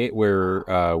 28,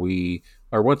 where we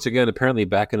are once again apparently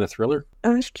back in a thriller?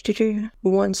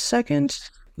 1 second.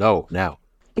 No, now.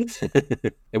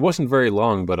 It wasn't very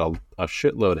long, but a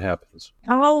shitload happens.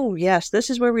 Oh, yes. This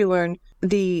is where we learn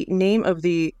the name of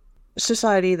the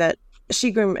society that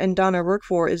Seagram and Donna work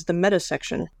for is the Meta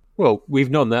Section. Well, we've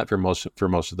known that for most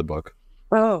of the book.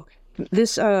 Oh,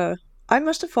 this, I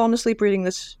must have fallen asleep reading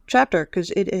this chapter because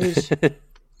it is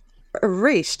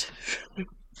erased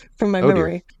from my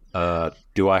memory. Dear.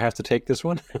 Do I have to take this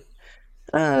one?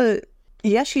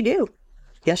 Yes, you do.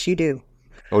 Yes, you do.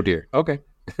 Oh, dear. Okay.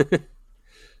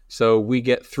 So we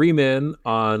get 3 men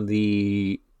on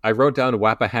I wrote down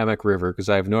Rappahannock River because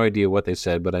I have no idea what they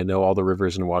said, but I know all the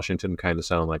rivers in Washington kind of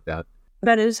sound like that.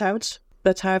 That's how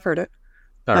I've heard it.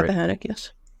 Rappahannock,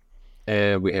 yes.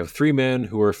 And we have 3 men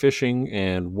who are fishing,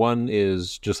 and one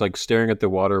is just like staring at the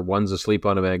water. One's asleep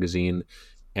on a magazine,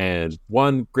 and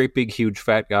one great big huge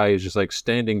fat guy is just like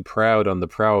standing proud on the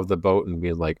prow of the boat and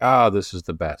being like, this is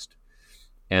the best.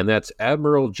 And that's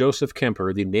Admiral Joseph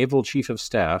Kemper, the naval chief of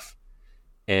staff.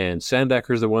 And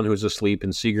Sandacker's the one who's asleep,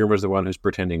 and Seagramer's the one who's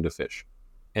pretending to fish.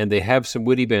 And they have some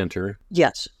witty banter.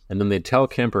 Yes. And then they tell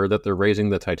Kemper that they're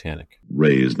raising the Titanic.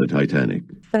 Raise the Titanic.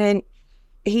 And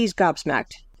he's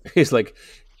gobsmacked. He's like,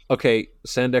 okay,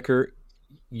 Sandecker,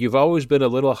 you've always been a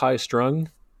little high-strung.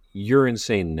 You're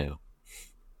insane now.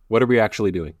 What are we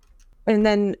actually doing? And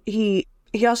then he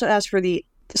also asked for the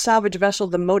salvage vessel,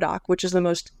 the Modoc, which is the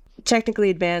most technically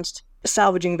advanced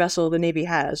salvaging vessel the Navy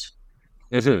has.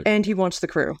 Mm-hmm. And he wants the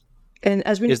crew. And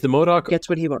as we is the Modoc gets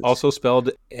what he wants. Also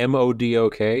spelled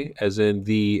M-O-D-O-K, as in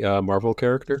the Marvel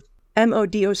character?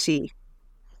 M-O-D-O-C.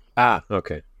 Ah,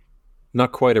 okay.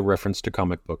 Not quite a reference to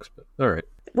comic books, but all right.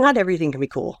 Not everything can be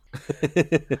cool.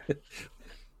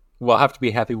 We'll have to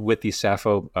be happy with the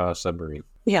Sappho submarine.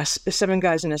 Yes, 7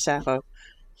 guys in a Sappho.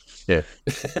 Yeah.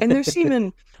 And they're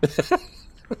seamen.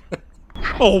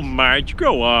 Oh, Marge,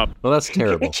 grow up. Well, that's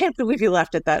terrible. I can't believe you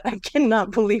laughed at that. I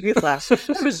cannot believe you laughed.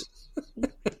 That was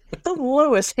the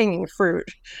lowest hanging fruit.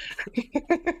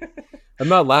 I'm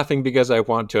not laughing because I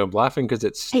want to. I'm laughing because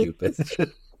it's stupid.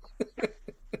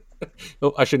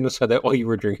 Oh, I shouldn't have said that while you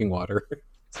were drinking water.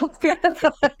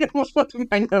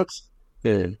 My notes.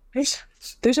 Yeah.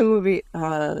 There's a movie,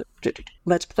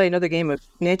 let's play another game of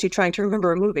Nancy trying to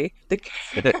remember a movie. The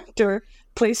character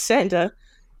plays Santa.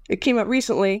 It came out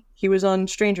recently. He was on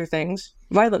Stranger Things.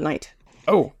 Violent Night.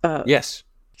 Oh, yes.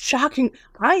 Shocking.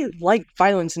 I like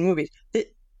violence in movies.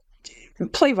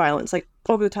 Play violence. Like,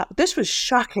 over the top. This was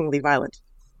shockingly violent.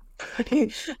 At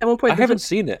one point, I haven't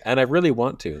seen it, and I really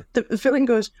want to. The villain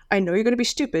goes, "I know you're going to be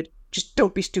stupid. Just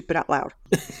don't be stupid out loud."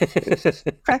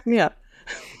 Crack me up.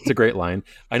 It's a great line.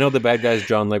 I know the bad guy's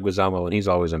John Leguizamo, and he's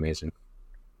always amazing.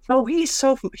 Oh, he's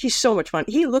so much fun.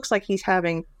 He looks like he's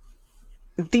having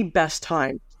the best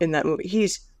time in that movie.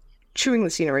 He's chewing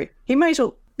the scenery. He might as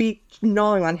well be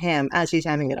gnawing on ham as he's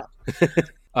hamming it up.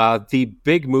 The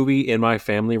big movie in my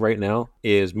family right now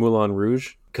is Moulin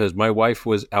Rouge, because my wife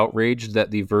was outraged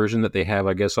that the version that they have,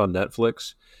 I guess, on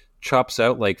Netflix chops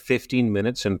out like 15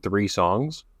 minutes and 3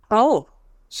 songs. Oh.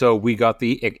 So we got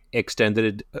the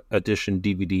extended edition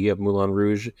DVD of Moulin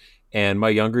Rouge, and my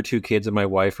younger 2 kids and my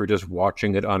wife are just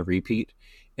watching it on repeat.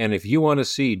 And if you want to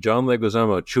see John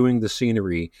Leguizamo chewing the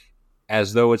scenery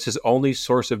as though it's his only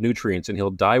source of nutrients and he'll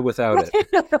die without it,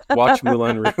 watch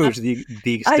Moulin Rouge, the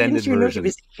extended I didn't even version. know he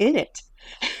was in it.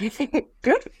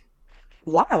 Good.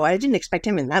 Wow, I didn't expect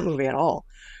him in that movie at all.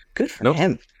 Good for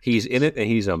him. He's in it, and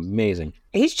he's amazing.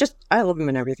 I love him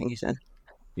in everything he's in.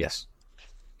 Yes.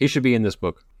 He should be in this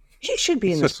book. He should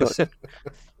be in this book.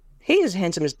 He's as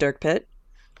handsome as Dirk Pitt.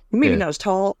 Maybe not as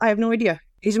tall. I have no idea.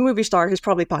 He's a movie star. He's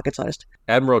probably pocket-sized.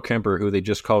 Admiral Kemper, who they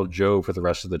just called Joe for the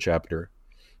rest of the chapter,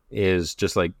 is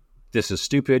just like, this is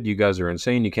stupid. You guys are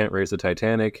insane. You can't raise the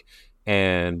Titanic.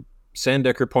 And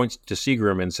Sandecker points to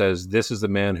Seagram and says, this is the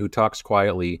man who talks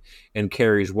quietly and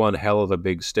carries one hell of a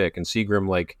big stick. And Seagram,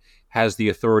 like, has the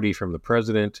authority from the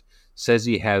president, says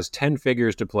he has 10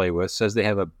 figures to play with, says they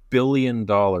have $1 billion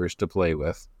to play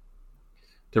with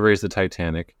to raise the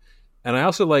Titanic. And I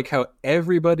also like how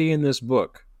everybody in this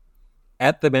book,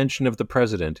 at the mention of the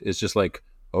president, is just like,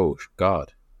 oh,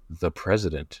 God, the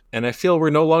president. And I feel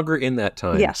we're no longer in that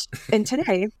time. Yes. And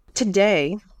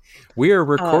today... we are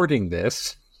recording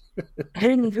this.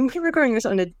 And we're recording this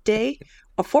on a day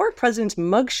before a president's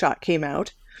mugshot came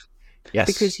out. Yes.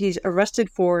 Because he's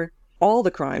arrested for all the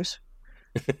crimes.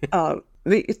 The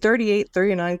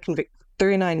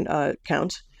 39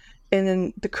 counts. And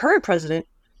then the current president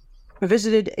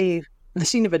visited the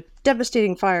scene of a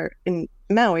devastating fire in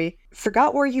Maui,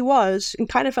 forgot where he was, and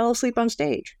kind of fell asleep on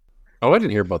stage. Oh, I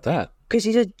didn't hear about that. Because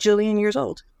he's a jillion years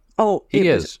old. Oh, he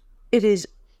is. It is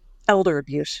elder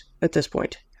abuse at this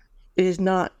point. It is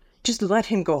not. Just let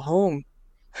him go home.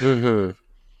 Mm-hmm.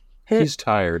 He's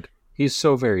tired. He's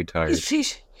so very tired.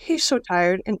 He's so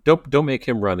tired. And don't make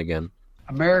him run again.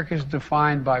 America is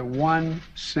defined by one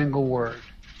single word: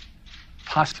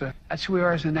 pasta. That's who we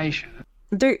are as a nation.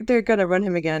 They're gonna run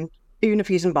him again, even if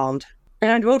he's embalmed.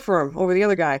 And I'd vote for him over the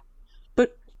other guy.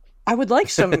 But I would like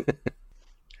some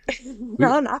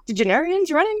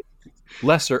non-octogenarians running.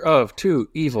 Lesser of two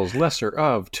evils. Lesser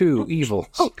of two evils.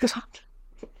 Oh, God.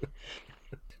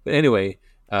 But anyway,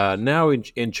 now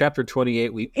in chapter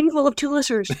 28, evil of 2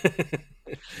 listeners.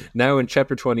 Now in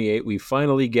chapter 28, we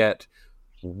finally get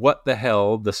what the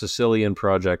hell the Sicilian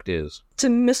project is. It's a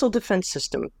missile defense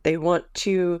system. They want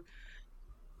to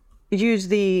use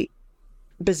the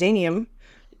Byzanium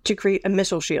to create a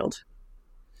missile shield.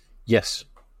 Yes.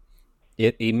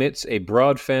 It emits a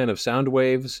broad fan of sound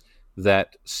waves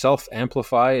that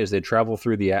self-amplify as they travel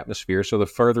through the atmosphere, so the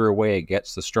further away it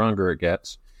gets, the stronger it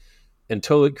gets,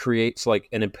 until it creates like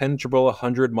an impenetrable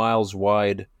 100 miles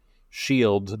wide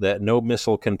shield that no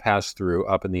missile can pass through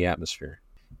up in the atmosphere.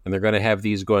 And they're going to have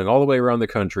these going all the way around the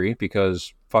country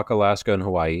because fuck Alaska and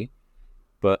Hawaii,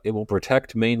 but it will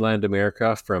protect mainland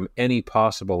America from any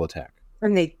possible attack.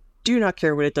 And they do not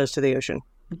care what it does to the ocean.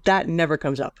 That never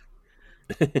comes up.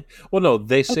 Well, no,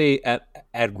 they say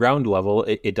at ground level,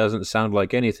 it doesn't sound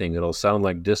like anything. It'll sound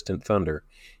like distant thunder.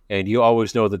 And you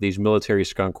always know that these military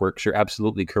skunk works are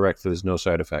absolutely correct. There's no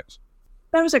side effects.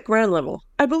 That was at ground level.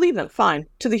 I believe them. Fine.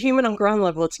 To the human on ground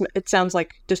level, it sounds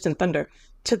like distant thunder.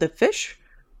 To the fish?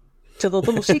 To the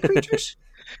little sea creatures?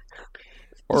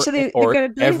 Or, so they or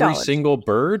get $1 billion. every single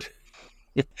bird?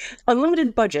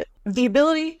 Unlimited budget. The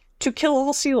ability to kill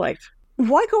all sea life.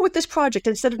 Why go with this project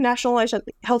instead of nationalize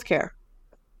healthcare?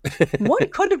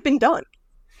 What could have been done?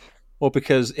 Well,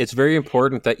 because it's very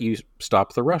important that you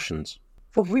stop the Russians.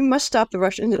 Well, we must stop the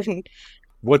Russians.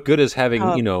 What good is having,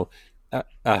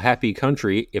 a happy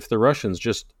country if the Russians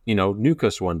just, nuke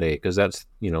us one day? Because that's,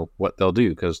 what they'll do,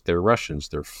 because they're Russians.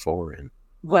 They're foreign.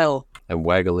 Well. I'm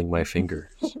waggling my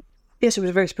fingers. Yes, it was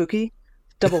very spooky.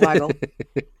 Double waggle.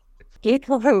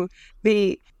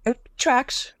 The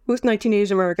tracks with 1980s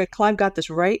America. Clive got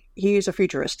this right. He is a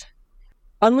futurist.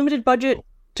 Unlimited budget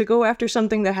to go after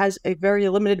something that has a very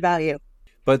limited value.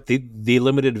 But the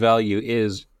limited value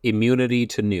is immunity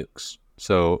to nukes.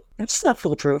 So that's not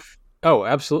foolproof. Oh,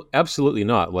 absolutely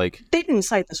not. Like they didn't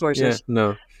cite the sources. Yeah,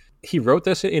 no. he wrote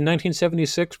this in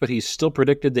 1976, but he still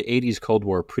predicted the 80s Cold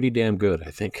War pretty damn good,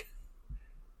 I think.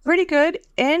 Pretty good.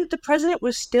 And the president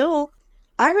was still,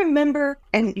 I remember,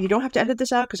 and you don't have to edit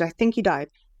this out because I think he died.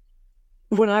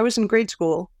 When I was in grade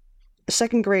school,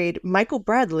 second grade, Michael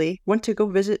Bradley went to go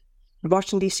visit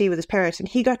Washington, D.C. with his parents, and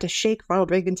he got to shake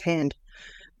Ronald Reagan's hand.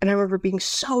 And I remember being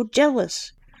so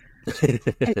jealous.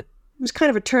 It was kind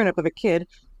of a turnip of a kid.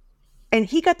 And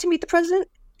he got to meet the president.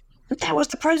 That was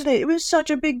the president. It was such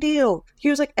a big deal. He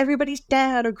was like everybody's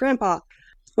dad or grandpa,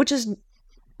 which is,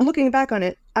 looking back on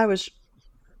it, I was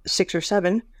 6 or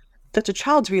 7. That's a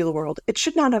child's view of the world. It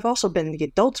should not have also been the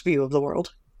adult's view of the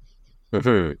world.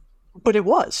 But it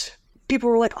was. People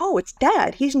were like, oh, it's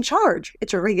dad. He's in charge.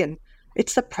 It's Reagan.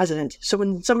 It's the president. So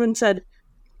when someone said,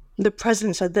 the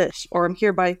president said this, or I'm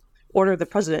here by order of the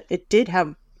president, it did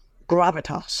have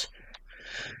gravitas.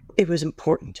 It was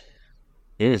important.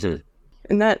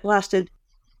 And that lasted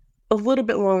a little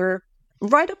bit longer,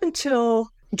 right up until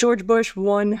George Bush,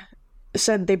 one,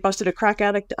 said they busted a crack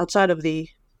addict outside of the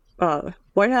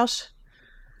White House.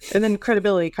 And then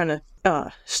credibility kind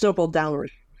of snowballed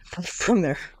downward from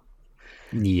there.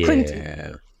 Yeah.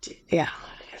 Clinton, yeah.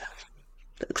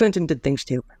 Clinton did things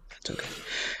too. It's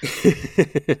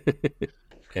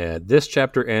okay. This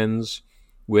chapter ends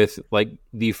with like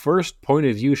the first point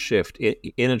of view shift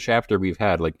in a chapter we've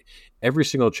had. Like every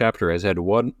single chapter has had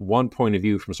one point of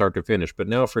view from start to finish, but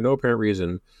now for no apparent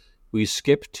reason, we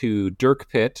skip to Dirk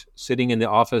Pitt sitting in the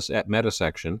office at Meta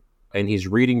Section, and he's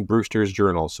reading Brewster's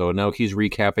journal. So now he's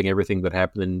recapping everything that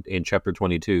happened in chapter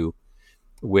 22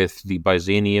 with the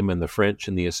Byzantium and the French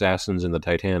and the assassins and the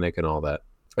Titanic and all that.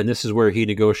 And this is where he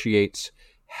negotiates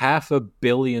 $500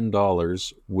 million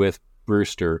with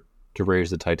Brewster to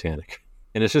raise the Titanic.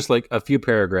 And it's just like a few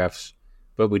paragraphs,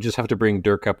 but we just have to bring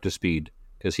Dirk up to speed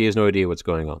because he has no idea what's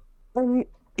going on.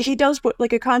 He does what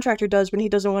like a contractor does when he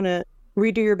doesn't want to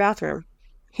redo your bathroom.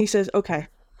 He says, okay,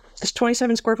 this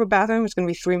 27 square foot bathroom is going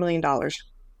to be $3 million.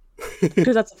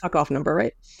 Because that's a fuck off number,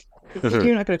 right?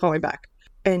 You're not going to call me back.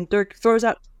 And Dirk throws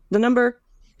out the number,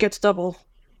 gets double,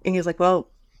 and he's like,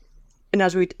 well, and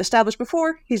as we established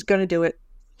before, he's going to do it.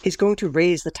 He's going to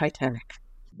raise the Titanic.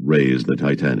 Raise the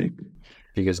Titanic.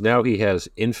 Because now he has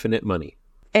infinite money.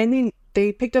 And then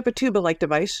they picked up a tuba-like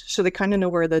device, so they kind of know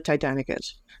where the Titanic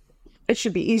is. It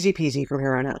should be easy peasy from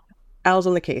here on out. Al's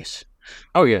on the case.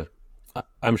 Oh, yeah.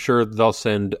 I'm sure they'll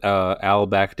send Al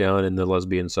back down in the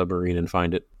lesbian submarine and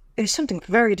find it. There's something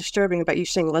very disturbing about you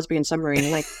saying lesbian submarine,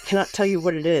 and I cannot tell you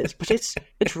what it is, but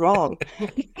it's wrong.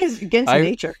 It's against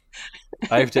nature.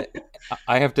 I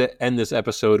have to end this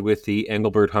episode with the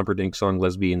Engelbert Humperdinck song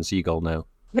 "Lesbian Seagull" now.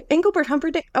 Engelbert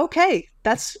Humperdinck. Okay,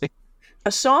 that's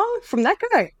a song from that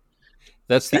guy.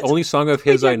 That's the only song of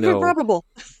his I know. Probable.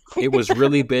 It was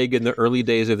really big in the early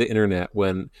days of the internet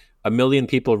when 1 million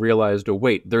people realized, oh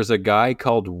wait, there's a guy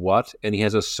called What, and he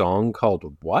has a song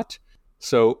called What?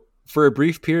 So for a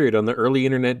brief period on the early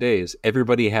internet days,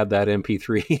 everybody had that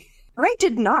MP3. I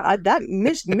did not. That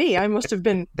missed me. I must have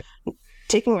been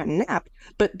taking a nap.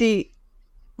 But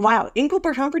wow,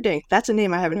 Engelbert Humperdinck, that's a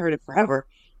name I haven't heard of forever.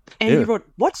 And he wrote,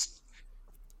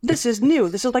 this is new.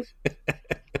 This is like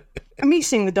me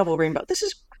seeing the double rainbow. This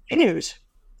is news.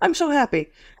 I'm so happy.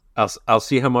 I'll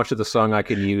see how much of the song I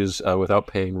can use without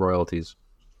paying royalties.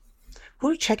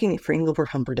 We're checking for Engelbert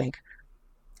Humperdinck.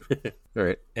 All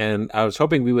right. And I was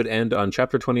hoping we would end on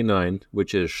chapter 29,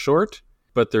 which is short,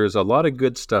 but there's a lot of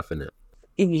good stuff in it.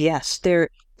 Yes.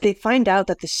 They find out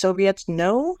that the Soviets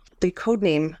know the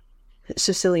codename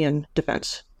Sicilian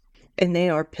Defense, and they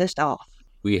are pissed off.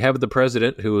 We have the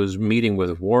president who is meeting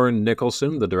with Warren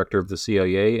Nicholson, the director of the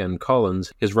CIA, and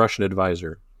Collins, his Russian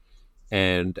advisor.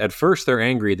 And at first they're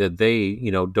angry that they,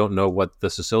 don't know what the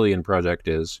Sicilian project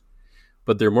is,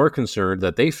 but they're more concerned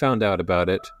that they found out about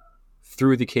it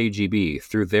through the KGB,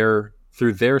 through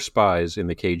their spies in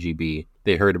the KGB.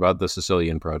 They heard about the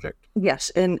Sicilian project. Yes,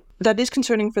 and that is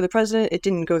concerning for the president. It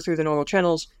didn't go through the normal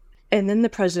channels. And then the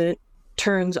president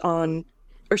seems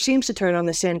to turn on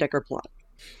the Sandecker plot.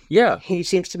 Yeah. He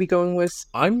seems to be going with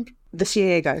the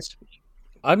CIA guys.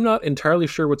 I'm not entirely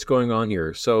sure what's going on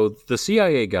here. So the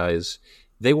CIA guys,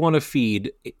 they want to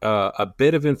feed a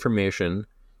bit of information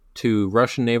to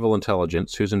Russian naval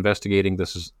intelligence, who's investigating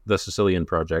the Sicilian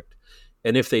project.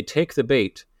 And if they take the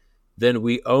bait, then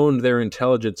we own their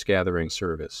intelligence gathering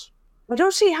service. I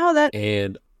don't see how that...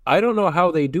 And I don't know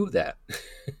how they do that.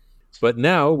 But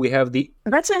now we have the...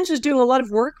 That sentence is doing a lot of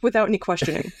work without any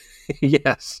questioning.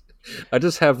 Yes. I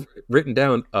just have written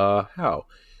down, how.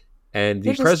 And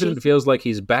the president feels like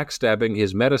he's backstabbing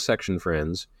his Meta Section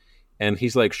friends, and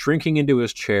he's like shrinking into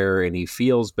his chair, and he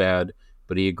feels bad,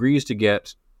 but he agrees to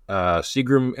get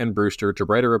Seagram and Brewster to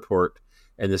write a report,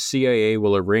 and the CIA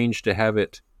will arrange to have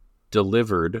it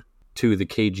delivered to the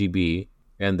KGB.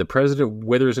 And the president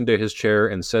withers into his chair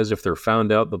and says if they're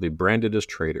found out, they'll be branded as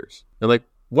traitors. And like,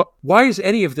 what? Why is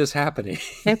any of this happening?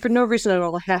 And for no reason at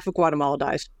all, half of Guatemala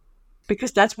dies.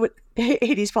 Because that's what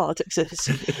Haiti's politics is.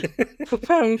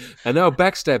 And now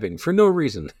backstabbing for no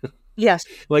reason. Yes.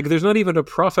 Like, there's not even a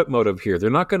profit motive here. They're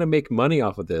not going to make money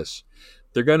off of this.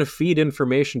 They're going to feed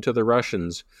information to the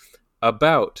Russians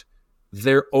about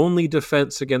their only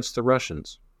defense against the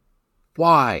Russians.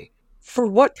 Why? For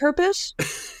what purpose?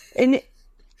 And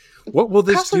what will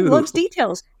this Cussler do? loves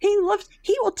details. He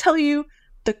will tell you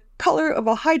the color of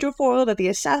a hydrofoil that the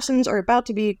assassins are about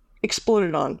to be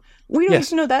exploded on. We don't need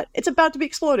to know that. It's about to be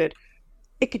exploded.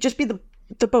 It could just be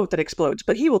the boat that explodes.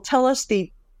 But he will tell us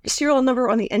the serial number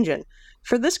on the engine.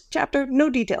 For this chapter, no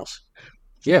details.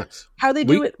 Yes. How they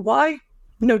do it, why?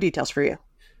 No details for you.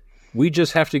 We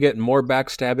just have to get more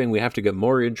backstabbing. We have to get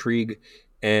more intrigue.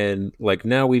 And like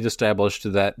now we've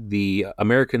established that the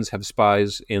Americans have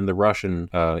spies in the Russian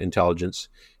intelligence.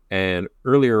 And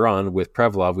earlier on with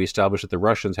Prevlov, we established that the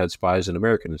Russians had spies in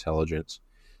American intelligence.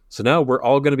 So now we're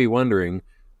all going to be wondering,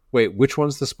 wait, which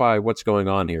one's the spy? What's going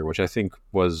on here? Which I think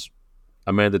was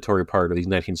a mandatory part of these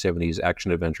 1970s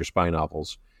action-adventure spy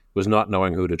novels, was not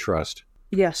knowing who to trust.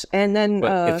 Yes, and then...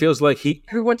 But it feels like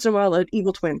every once in a while, an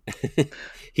evil twin.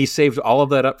 He saved all of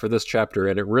that up for this chapter,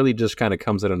 and it really just kind of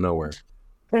comes out of nowhere.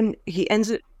 And he ends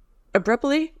it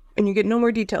abruptly, and you get no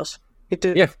more details. You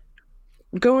have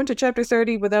to go into chapter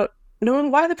 30 without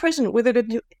knowing why the president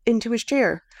withered into his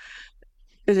chair.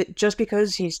 Is it just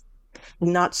because he's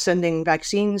not sending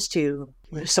vaccines to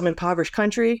some impoverished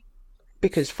country?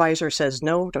 Because Pfizer says,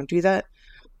 no, don't do that?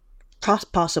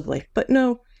 Possibly. But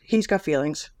no, he's got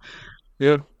feelings.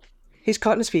 Yeah. He's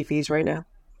caught in his fifis right now.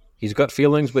 He's got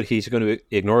feelings, but he's going to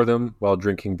ignore them while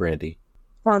drinking brandy.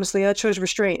 Honestly, that shows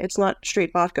restraint. It's not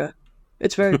straight vodka.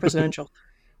 It's very presidential.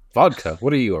 Vodka?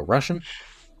 What are you, a Russian?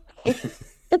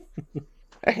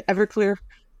 Everclear.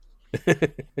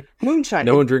 Moonshine.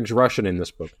 No one drinks Russian in this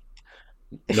book.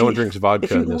 No one drinks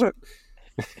vodka in this book.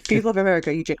 If you love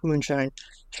America, you drink moonshine.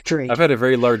 Straight. I've had a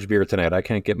very large beer tonight. I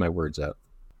can't get my words out.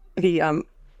 The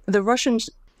Russians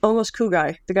almost coup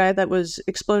guy, the guy that was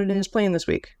exploded in his plane this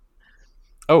week.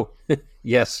 Oh,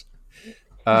 yes.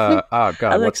 God, Alex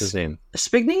what's his name?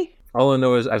 Spigny? All I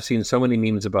know is I've seen so many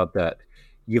memes about that.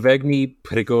 Yevgeny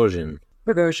Prigozhin.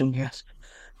 Prigozhin, yes.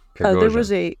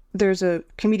 There's a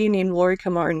comedian named Lori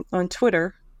Kamar on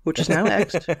Twitter, which is now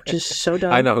X, which is so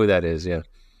dumb. I know who that is, yeah.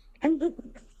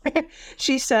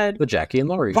 She said, the Jackie and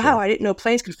Laurie wow, show. I didn't know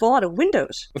planes could fall out of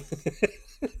windows.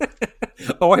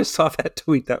 Oh, I saw that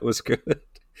tweet. That was good.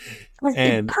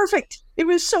 And perfect. It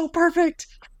was so perfect.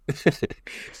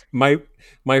 My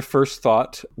first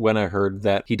thought when I heard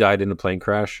that he died in a plane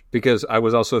crash, because I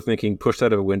was also thinking pushed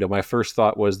out of a window, my first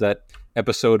thought was that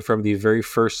episode from the very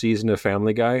first season of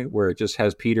Family Guy where it just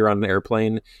has Peter on an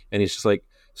airplane and he's just like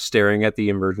staring at the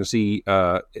emergency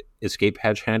escape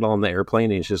hatch handle on the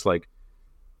airplane, and he's just like,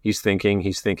 he's thinking, and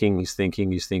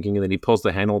then he pulls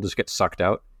the handle and just gets sucked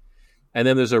out. And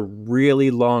then there's a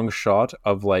really long shot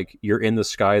of like, you're in the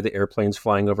sky, the airplane's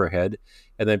flying overhead,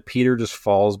 and then Peter just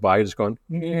falls by just going,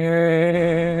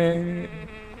 and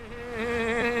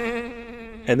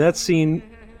that scene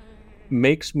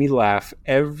makes me laugh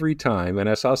every time. And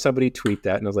I saw somebody tweet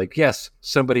that and I was like, yes,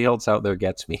 somebody else out there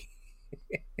gets me.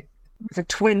 There's a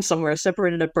twin somewhere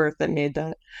separated at birth that made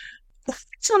that.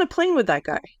 It's on a plane with that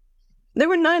guy. There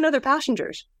were 9 other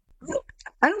passengers.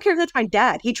 I don't care if that's my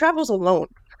dad. He travels alone.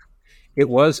 It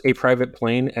was a private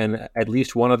plane, and at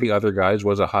least one of the other guys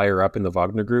was a higher up in the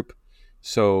Wagner group.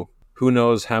 So who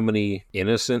knows how many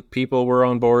innocent people were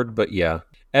on board, but yeah,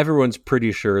 everyone's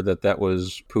pretty sure that that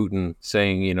was Putin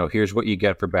saying, you know, here's what you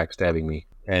get for backstabbing me.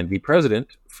 And the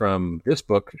president from this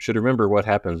book should remember what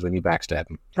happens when you backstab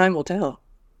him. Time will tell.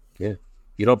 Yeah.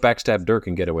 You don't backstab Dirk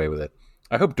and get away with it.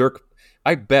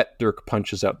 I bet Dirk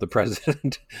punches out the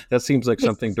president. That seems like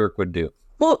something Dirk would do.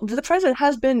 Well, the president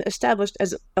has been established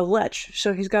as a lech,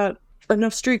 so he's got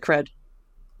enough street cred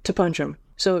to punch him.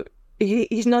 So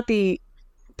he's not the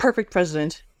perfect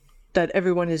president that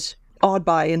everyone is awed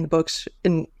by in the books.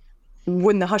 And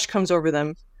when the hush comes over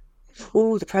them,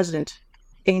 oh, the president,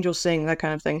 angels sing, that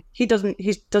kind of thing. He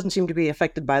doesn't seem to be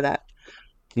affected by that.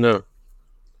 No.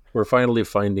 We're finally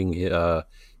finding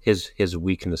his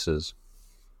weaknesses,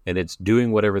 and it's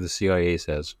doing whatever the CIA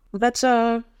says. That's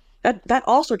that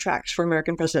also tracks for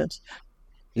American presidents.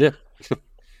 Yeah.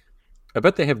 I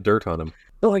bet they have dirt on him.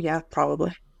 Oh yeah,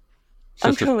 probably.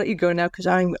 I'm trying to let you go now because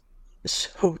I'm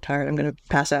so tired. I'm going to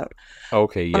pass out.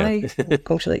 Okay, yeah. I'm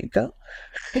going to let you go.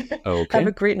 Okay. Have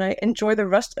a great night. Enjoy the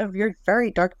rest of your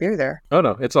very dark beer there. Oh,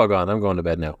 no, it's all gone. I'm going to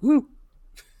bed now. Woo.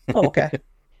 Oh, okay.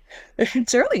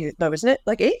 It's early, though, isn't it?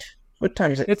 Like 8? What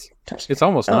time is it? It's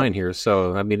almost 9 here,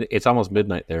 so, I mean, it's almost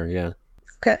midnight there, yeah.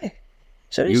 Okay.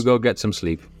 So you go get some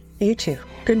sleep. You too.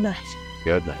 Good night.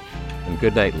 Good night. And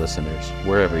good night, listeners,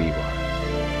 wherever you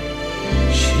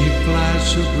are. She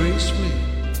flies so gracefully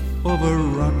over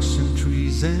rocks and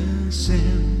trees and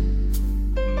sand,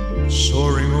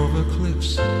 soaring over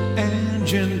cliffs and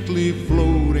gently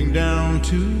floating down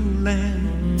to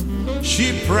land.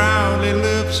 She proudly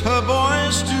lifts her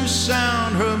voice to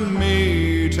sound her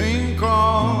mating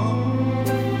call,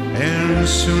 and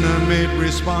soon her mate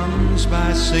responds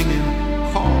by singing,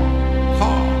 call,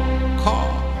 call,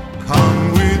 call.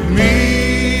 Come with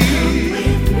me,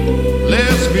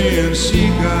 lesbian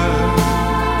seagull,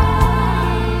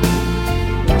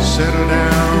 settle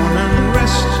down and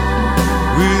rest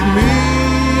with me.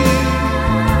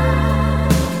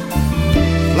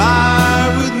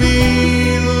 Fly with me,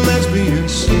 lesbian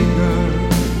seagull,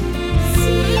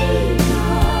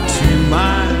 to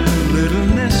my little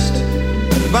nest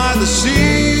by the sea.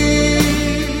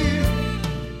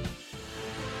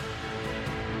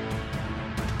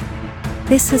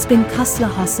 This has been Cussler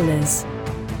Hustlers.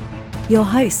 Your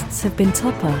hosts have been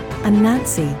Topper and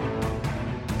Nancy.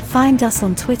 Find us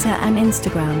on Twitter and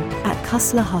Instagram at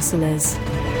Cussler Hustlers.